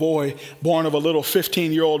a little boy born of a little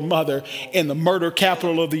 15-year-old mother in the murder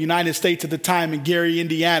capital of the United States at the time in Gary,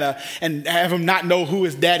 Indiana, and have him not know who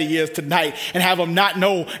his daddy is tonight, and have him not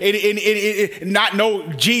know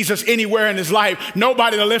Jesus anywhere in his life.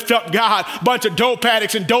 Nobody to lift up God. Bunch of dope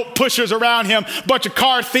addicts and dope pushers around him. Bunch of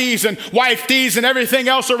car thieves and wife thieves and everything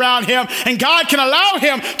else around him. And God can allow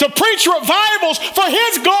him to preach revivals for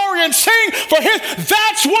his glory and sing for his.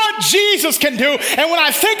 That's what Jesus can do. And when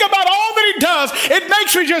I think about all that he does, it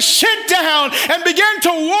makes me just sit down and begin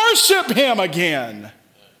to worship him again. Amen.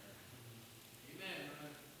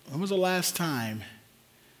 When was the last time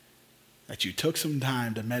that you took some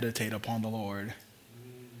time to meditate upon the Lord?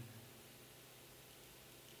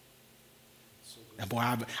 And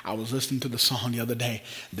boy, I was listening to the song the other day.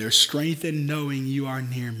 There's strength in knowing you are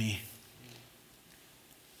near me.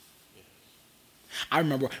 I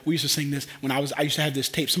remember we used to sing this when I used to have this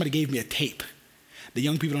tape. Somebody gave me a tape. The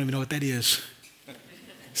young people don't even know what that is.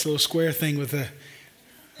 It's a little square thing with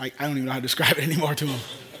I don't even know how to describe it anymore to them.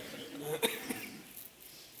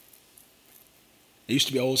 There used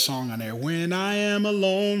to be an old song on there. When I am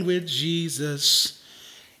alone with Jesus,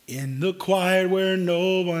 in the quiet where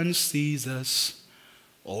no one sees us,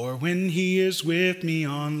 or when he is with me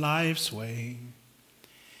on life's way.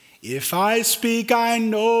 If I speak, I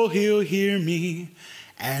know he'll hear me,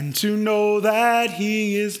 and to know that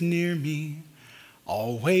he is near me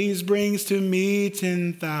always brings to me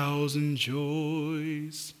 10,000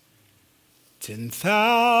 joys.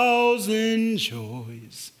 10,000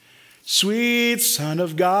 joys Sweet Son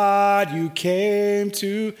of God, you came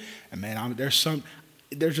to. And man, there's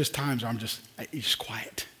just times where you're just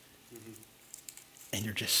quiet. And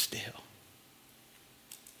you're just still.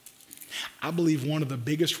 I believe one of the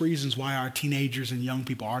biggest reasons why our teenagers and young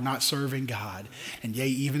people are not serving God, and yea,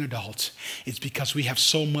 even adults, is because we have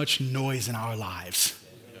so much noise in our lives.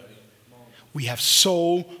 We have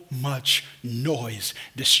so much noise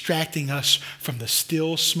distracting us from the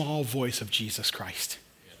still small voice of Jesus Christ.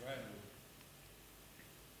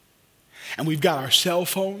 And we've got our cell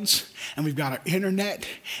phones, and we've got our internet,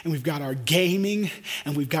 and we've got our gaming,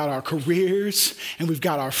 and we've got our careers, and we've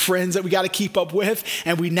got our friends that we got to keep up with.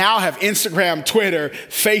 And we now have Instagram, Twitter,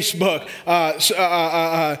 Facebook,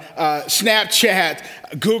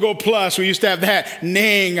 Snapchat, Google Plus. We used to have that,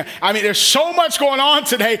 Ning. I mean, there's so much going on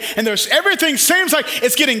today, and everything seems like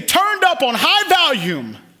it's getting turned up on high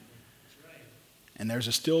volume. And there's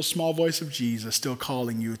a still small voice of Jesus still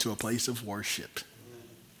calling you to a place of worship.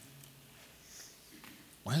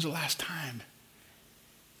 When's the last time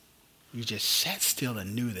you just sat still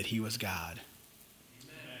and knew that he was God?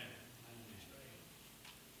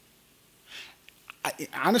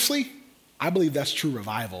 Honestly, I believe that's true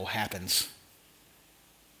revival happens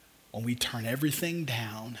when we turn everything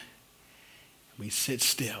down, we sit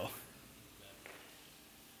still,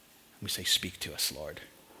 and we say, speak to us, Lord.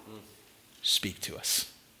 Speak to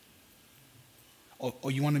us. Oh,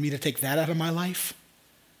 you wanted me to take that out of my life?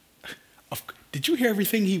 Did you hear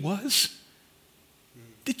everything he was?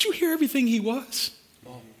 Did you hear everything he was?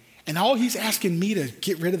 And all he's asking me to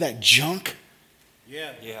get rid of that junk?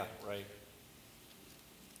 Yeah, right.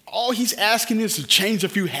 All he's asking is to change a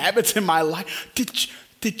few habits in my life.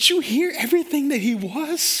 Did you hear everything that he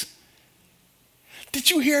was? Did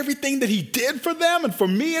you hear everything that he did for them and for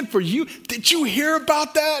me and for you? Did you hear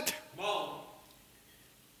about that?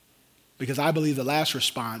 Because I believe the last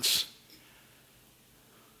response,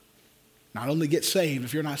 not only get saved,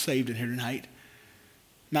 if you're not saved in here tonight,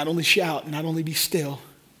 not only shout, not only be still,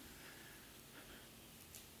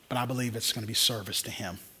 but I believe it's going to be service to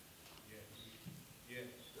him. Yes.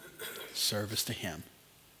 Service to him.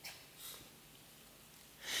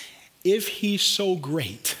 If he's so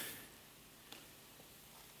great,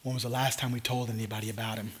 when was the last time we told anybody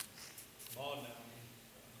about him? Come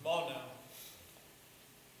on now.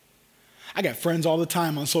 I got friends all the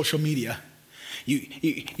time on social media. You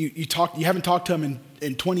haven't talked to them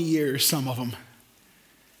in 20 years, some of them.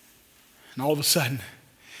 And all of a sudden,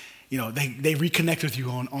 they reconnect with you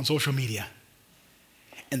on social media.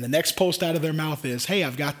 And the next post out of their mouth is, hey,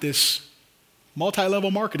 I've got this multi-level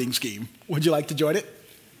marketing scheme. Would you like to join it?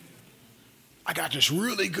 I got this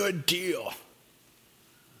really good deal.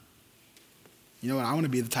 You know what? I want to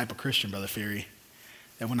be the type of Christian, Brother Fury,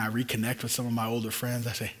 that when I reconnect with some of my older friends,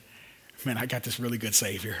 I say, man, I got this really good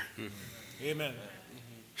Savior. Amen.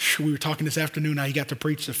 We were talking this afternoon how he got to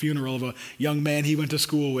preach the funeral of a young man he went to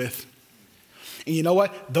school with. And you know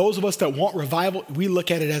what? Those of us that want revival, we look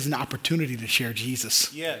at it as an opportunity to share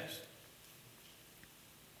Jesus. Yes.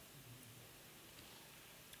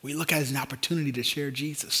 We look at it as an opportunity to share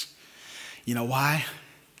Jesus. You know why?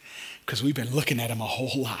 Because we've been looking at him a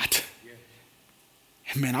whole lot.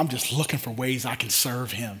 And man, I'm just looking for ways I can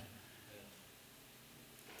serve him.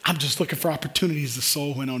 I'm just looking for opportunities to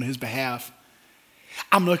soul win on his behalf.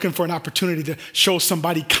 I'm looking for an opportunity to show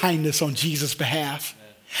somebody kindness on Jesus' behalf.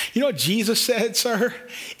 You know what Jesus said, sir?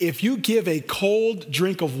 If you give a cold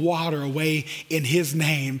drink of water away in his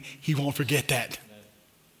name, he won't forget that.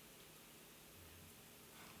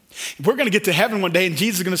 We're going to get to heaven one day and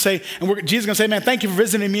Jesus is going to say, man, thank you for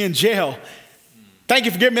visiting me in jail. Thank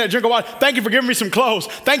you for giving me that drink of water. Thank you for giving me some clothes.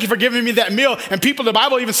 Thank you for giving me that meal. And people, the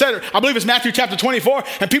Bible even said, I believe it's Matthew chapter 24,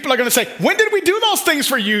 and people are going to say, when did we do those things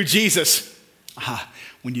for you, Jesus?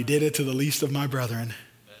 When you did it to the least of my brethren,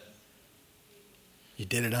 you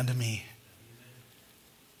did it unto me.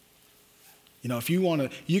 If you want to,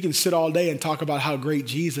 you can sit all day and talk about how great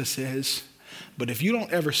Jesus is, but if you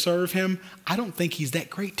don't ever serve him, I don't think he's that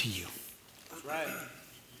great to you. That's right.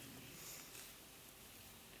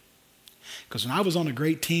 Because when I was on a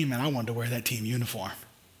great team, man, I wanted to wear that team uniform.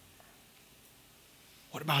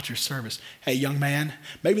 What about your service? Hey, young man,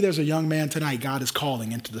 maybe there's a young man tonight God is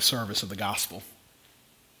calling into the service of the gospel.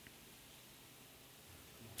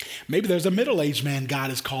 Maybe there's a middle-aged man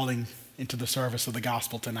God is calling into the service of the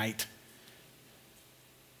gospel tonight.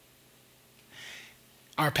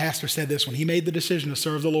 Our pastor said this when he made the decision to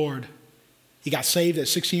serve the Lord. He got saved at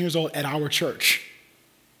 16 years old at our church.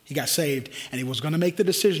 He got saved, and he was going to make the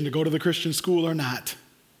decision to go to the Christian school or not.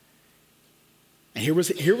 And here was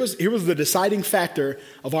the deciding factor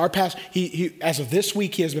of our pastor. He as of this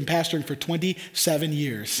week, he has been pastoring for 27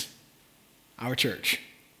 years. our church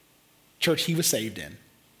he was saved in,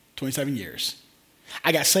 27 years.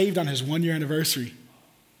 I got saved on his 1-year anniversary.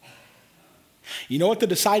 You know what the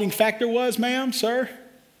deciding factor was, ma'am, sir?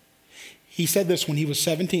 He said this when he was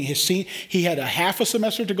 17. He had a half a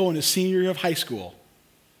semester to go in his senior year of high school.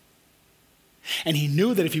 And he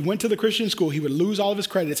knew that if he went to the Christian school, he would lose all of his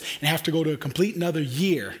credits and have to go to a complete another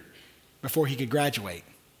year before he could graduate.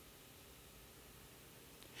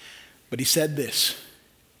 But he said this.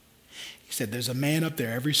 He said, there's a man up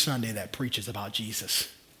there every Sunday that preaches about Jesus.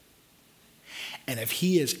 And if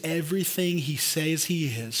he is everything he says he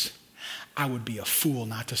is, I would be a fool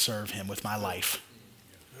not to serve him with my life.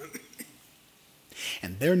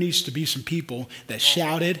 And there needs to be some people that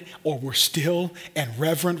shouted or were still and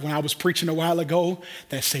reverent when I was preaching a while ago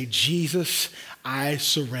that say, Jesus, I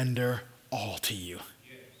surrender all to you.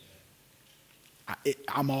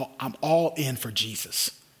 I'm all in for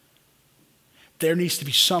Jesus. There needs to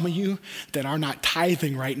be some of you that are not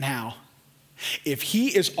tithing right now. If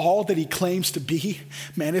he is all that he claims to be,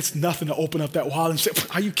 man, it's nothing to open up that wallet and say,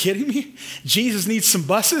 are you kidding me? Jesus needs some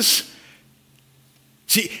buses.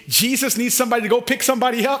 Jesus needs somebody to go pick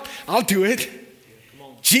somebody up. I'll do it.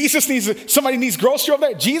 Somebody needs grocery over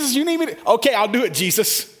there. Jesus, you need me to, okay, I'll do it,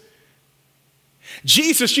 Jesus.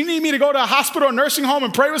 Jesus, you need me to go to a hospital or nursing home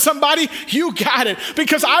and pray with somebody? You got it,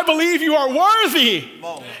 because I believe you are worthy.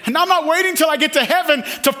 And I'm not waiting till I get to heaven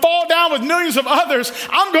to fall down with millions of others.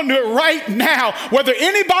 I'm going to do it right now. Whether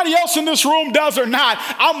anybody else in this room does or not,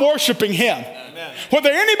 I'm worshiping him. Amen. Whether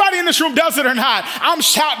anybody in this room does it or not, I'm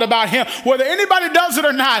shouting about him. Whether anybody does it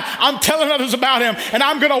or not, I'm telling others about him, and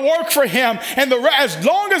I'm going to work for him. And as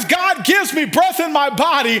long as God gives me breath in my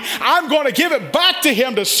body, I'm going to give it back to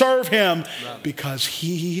him to serve him, because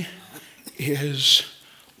he is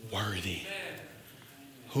worthy.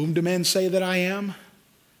 Whom do men say that I am?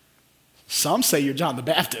 Some say you're John the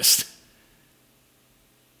Baptist.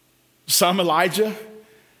 Some Elijah.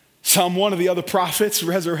 Some one of the other prophets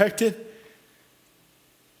resurrected.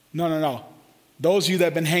 No. Those of you that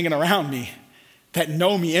have been hanging around me, that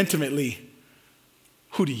know me intimately,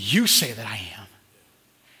 who do you say that I am?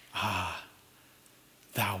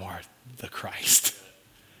 Thou art the Christ,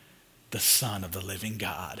 the Son of the living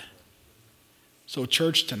God. So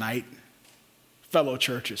church tonight, fellow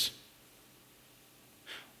churches,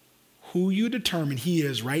 who you determine he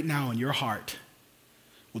is right now in your heart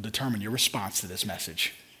will determine your response to this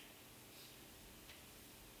message.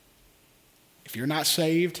 If you're not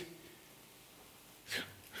saved,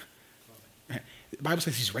 the Bible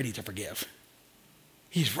says he's ready to forgive.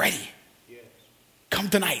 He's ready. Yes. Come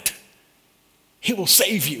tonight. He will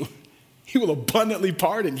save you. He will abundantly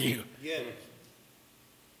pardon you. Yes.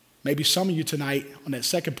 Maybe some of you tonight on that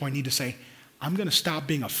second point need to say, I'm going to stop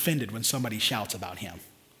being offended when somebody shouts about him.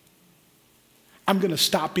 I'm going to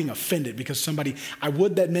stop being offended because I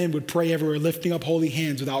would that men would pray everywhere, lifting up holy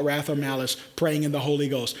hands without wrath or malice, praying in the Holy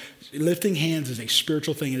Ghost. Lifting hands is a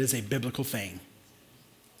spiritual thing. It is a biblical thing.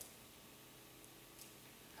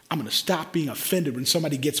 I'm going to stop being offended when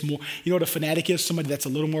somebody gets more. You know what a fanatic is? Somebody that's a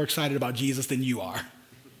little more excited about Jesus than you are.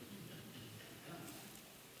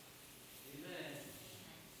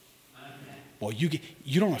 Well,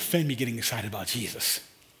 you don't offend me getting excited about Jesus.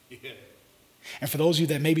 Yeah. And for those of you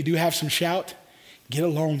that maybe do have some shout, get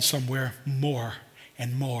alone somewhere more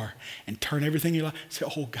and more and turn everything in your life. Say,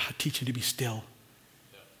 oh, God, teach me to be still.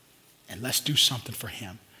 Yeah. And let's do something for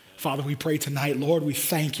him. Yeah. Father, we pray tonight, Lord, we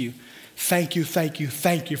thank you. Thank you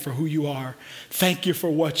for who you are. Thank you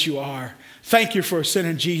for what you are. Thank you for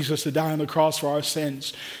sending Jesus to die on the cross for our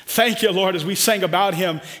sins. Thank you, Lord, as we sang about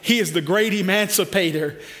him. He is the great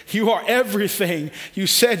emancipator. You are everything you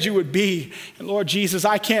said you would be. And Lord Jesus,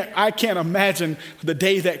 I can't imagine the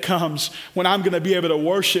day that comes when I'm going to be able to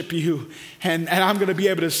worship you and I'm going to be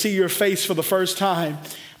able to see your face for the first time.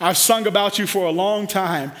 I've sung about you for a long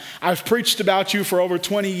time. I've preached about you for over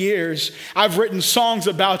 20 years. I've written songs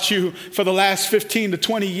about you for the last 15 to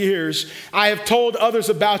 20 years. I have told others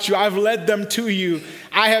about you. I've led them to you.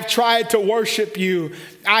 I have tried to worship you.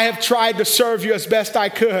 I have tried to serve you as best I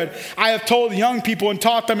could. I have told young people and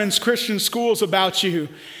taught them in Christian schools about you.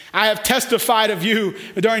 I have testified of you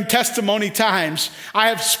during testimony times. I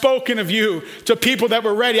have spoken of you to people that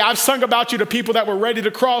were ready. I've sung about you to people that were ready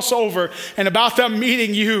to cross over and about them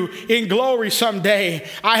meeting you in glory someday.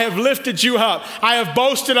 I have lifted you up. I have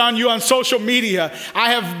boasted on you on social media.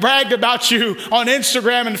 I have bragged about you on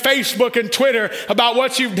Instagram and Facebook and Twitter about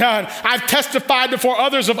what you've done. I've testified before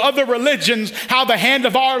others of other religions how the hand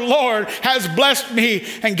of our Lord has blessed me.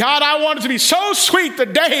 And God, I want it to be so sweet the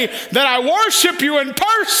day that I worship you in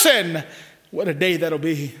person. What a day that'll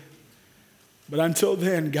be. But until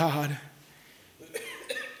then, God,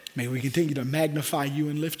 May we continue to magnify you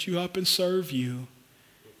and lift you up and serve you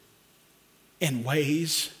in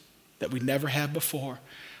ways that we never have before.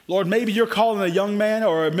 Lord, maybe you're calling a young man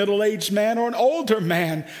or a middle-aged man or an older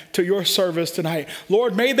man to your service tonight.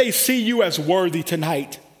 Lord, may they see you as worthy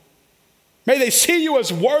tonight. May they see you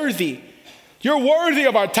as worthy. You're worthy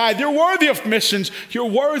of our tithe. You're worthy of missions. You're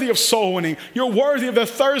worthy of soul winning. You're worthy of the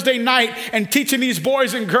Thursday night and teaching these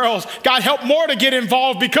boys and girls. God, help more to get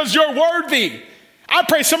involved because you're worthy. I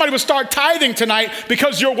pray somebody would start tithing tonight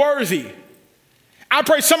because you're worthy. I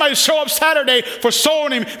pray somebody show up Saturday for soul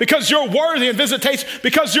winning because you're worthy, and visitation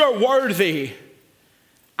because you're worthy.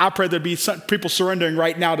 I pray there'd be some people surrendering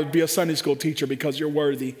right now to be a Sunday school teacher because you're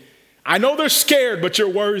worthy. I know they're scared, but you're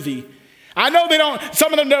worthy. I know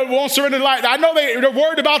some of them won't surrender life. I know they're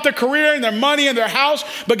worried about their career and their money and their house,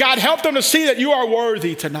 but God, help them to see that you are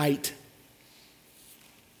worthy tonight.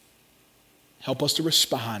 Help us to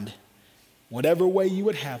respond whatever way you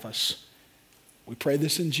would have us. We pray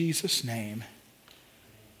this in Jesus' name.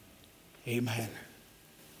 Amen.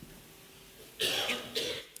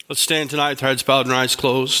 Let's stand tonight with our heads bowed and our eyes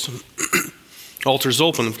closed. Altar's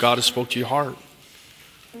open if God has spoke to your heart.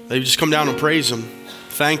 Maybe just come down and praise him.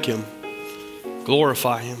 Thank him.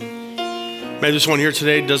 Glorify him. Maybe this one here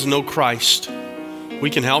today doesn't know Christ.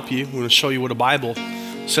 We can help you. We're going to show you what the Bible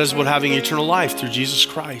says about having eternal life through Jesus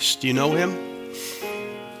Christ. Do you know him?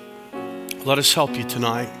 Let us help you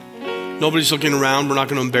tonight. Nobody's looking around. We're not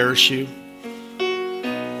going to embarrass you.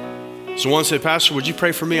 So one say, Pastor, would you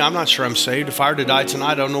pray for me? I'm not sure I'm saved. If I were to die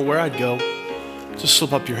tonight, I don't know where I'd go. Just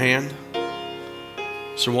slip up your hand.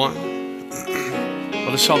 Is there one?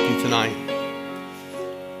 Let us help you tonight.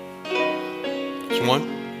 Is there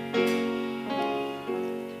one?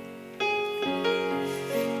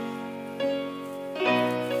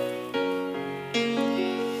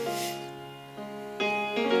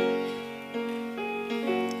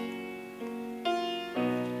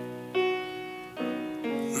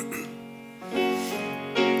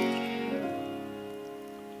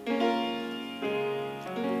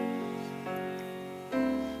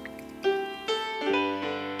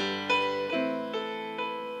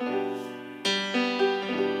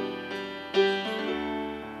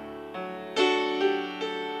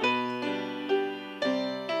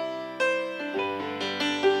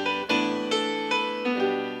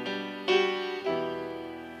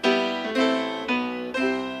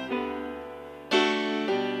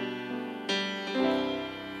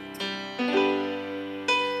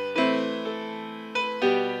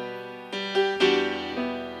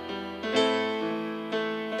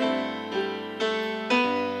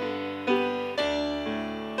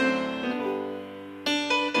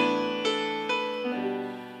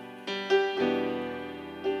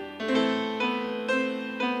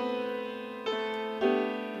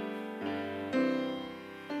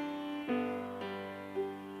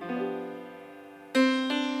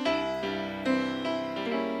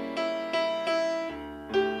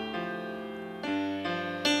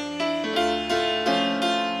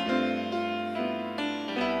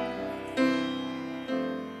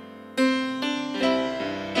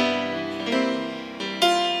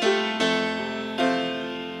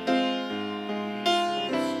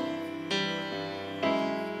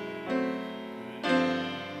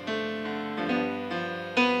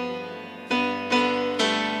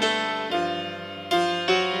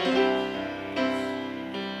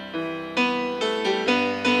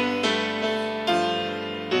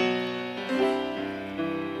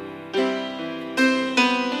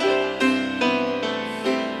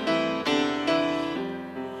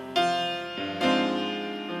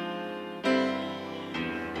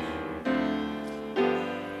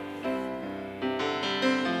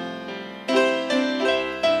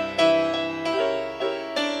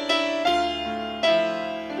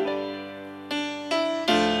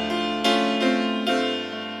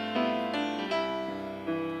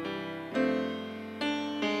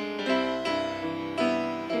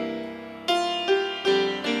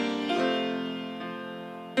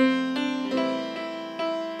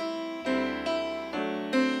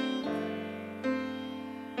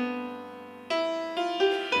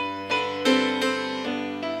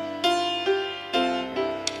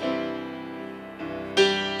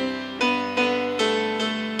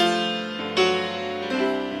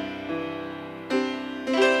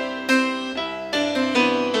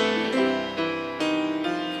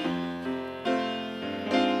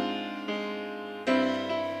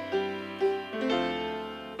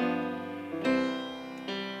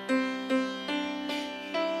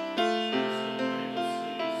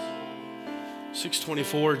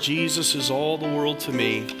 $624, Jesus is all the world to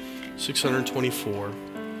me. $624.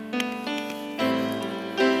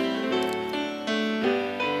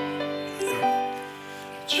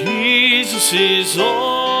 Jesus is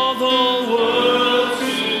all the world to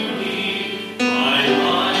me, my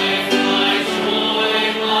life, my joy,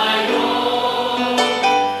 my all.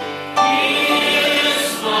 He is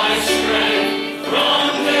my strength from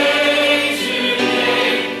day to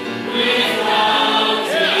day. Without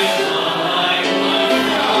Him I would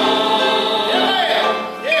fall.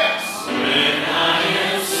 Yes. When I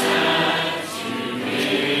am sad, to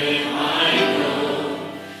Him I go.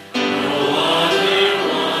 No other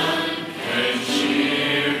one can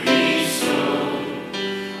cheer me so.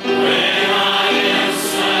 When I am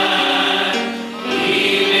sad,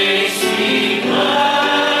 He makes me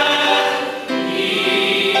glad.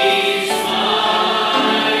 He's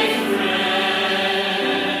my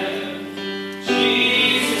friend.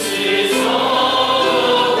 Jesus is all the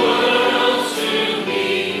world to me,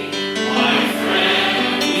 my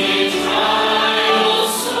friend in trial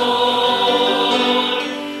sore.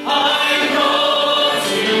 I go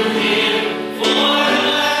to Him for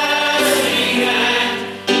blessing, and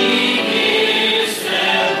He gives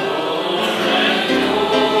them more and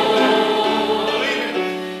more.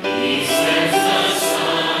 He sends the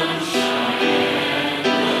sunshine and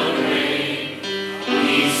the rain.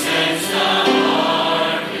 He sends the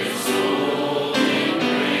harvest golden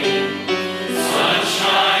grain.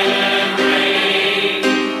 Sunshine and rain,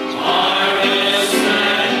 harvest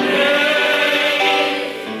and rain.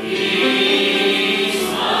 He's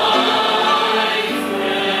my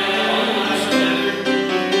friend.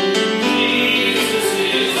 Jesus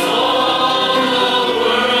is all the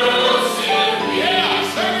world to me. I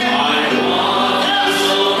want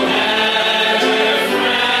no better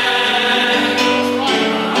friend.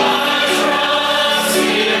 I'll trust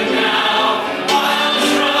Him now. I'll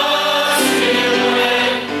trust Him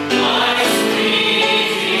when my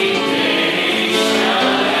fleeting days shall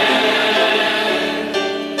end.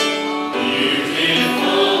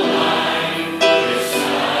 Beautiful life with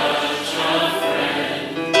such a friend.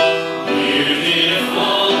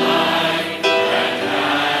 Beautiful life that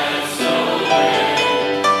has no end.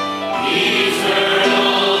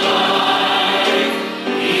 Eternal life,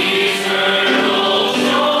 eternal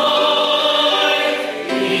joy.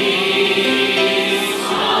 He's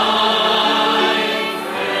my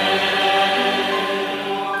friend.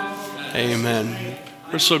 Amen.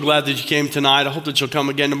 We're so glad that you came tonight. I hope that you'll come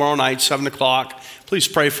again tomorrow night, 7 o'clock. Please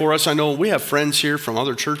pray for us. I know we have friends here from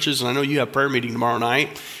other churches, and I know you have prayer meeting tomorrow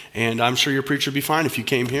night. And I'm sure your preacher would be fine if you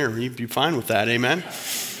came here. You'd be fine with that. Amen.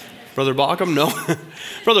 Brother Bauckham, no.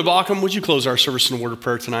 Brother Bauckham, would you close our service in a word of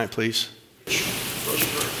prayer tonight, please? Let's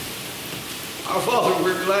pray. Our Father,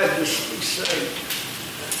 we're glad to be saved.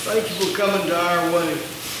 Thank you for coming to our way.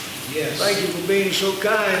 Yes. Thank you for being so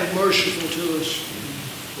kind and merciful to us.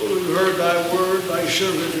 Lord, we've heard thy word, thy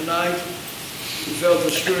servant tonight. We felt the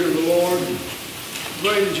Spirit of the Lord.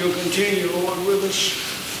 Pray that you'll continue, Lord, with us.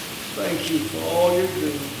 Thank you for all you're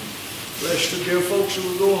doing. Bless the dear folks who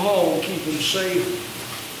will go home. Keep them safe.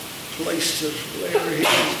 Place to lay their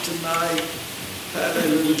heads tonight.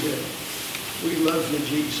 Hallelujah. We love you,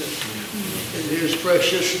 Jesus. In His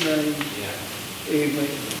precious name. Amen.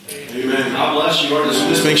 Amen. God bless you.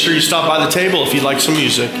 Just make sure you stop by the table if you'd like some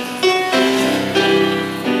music.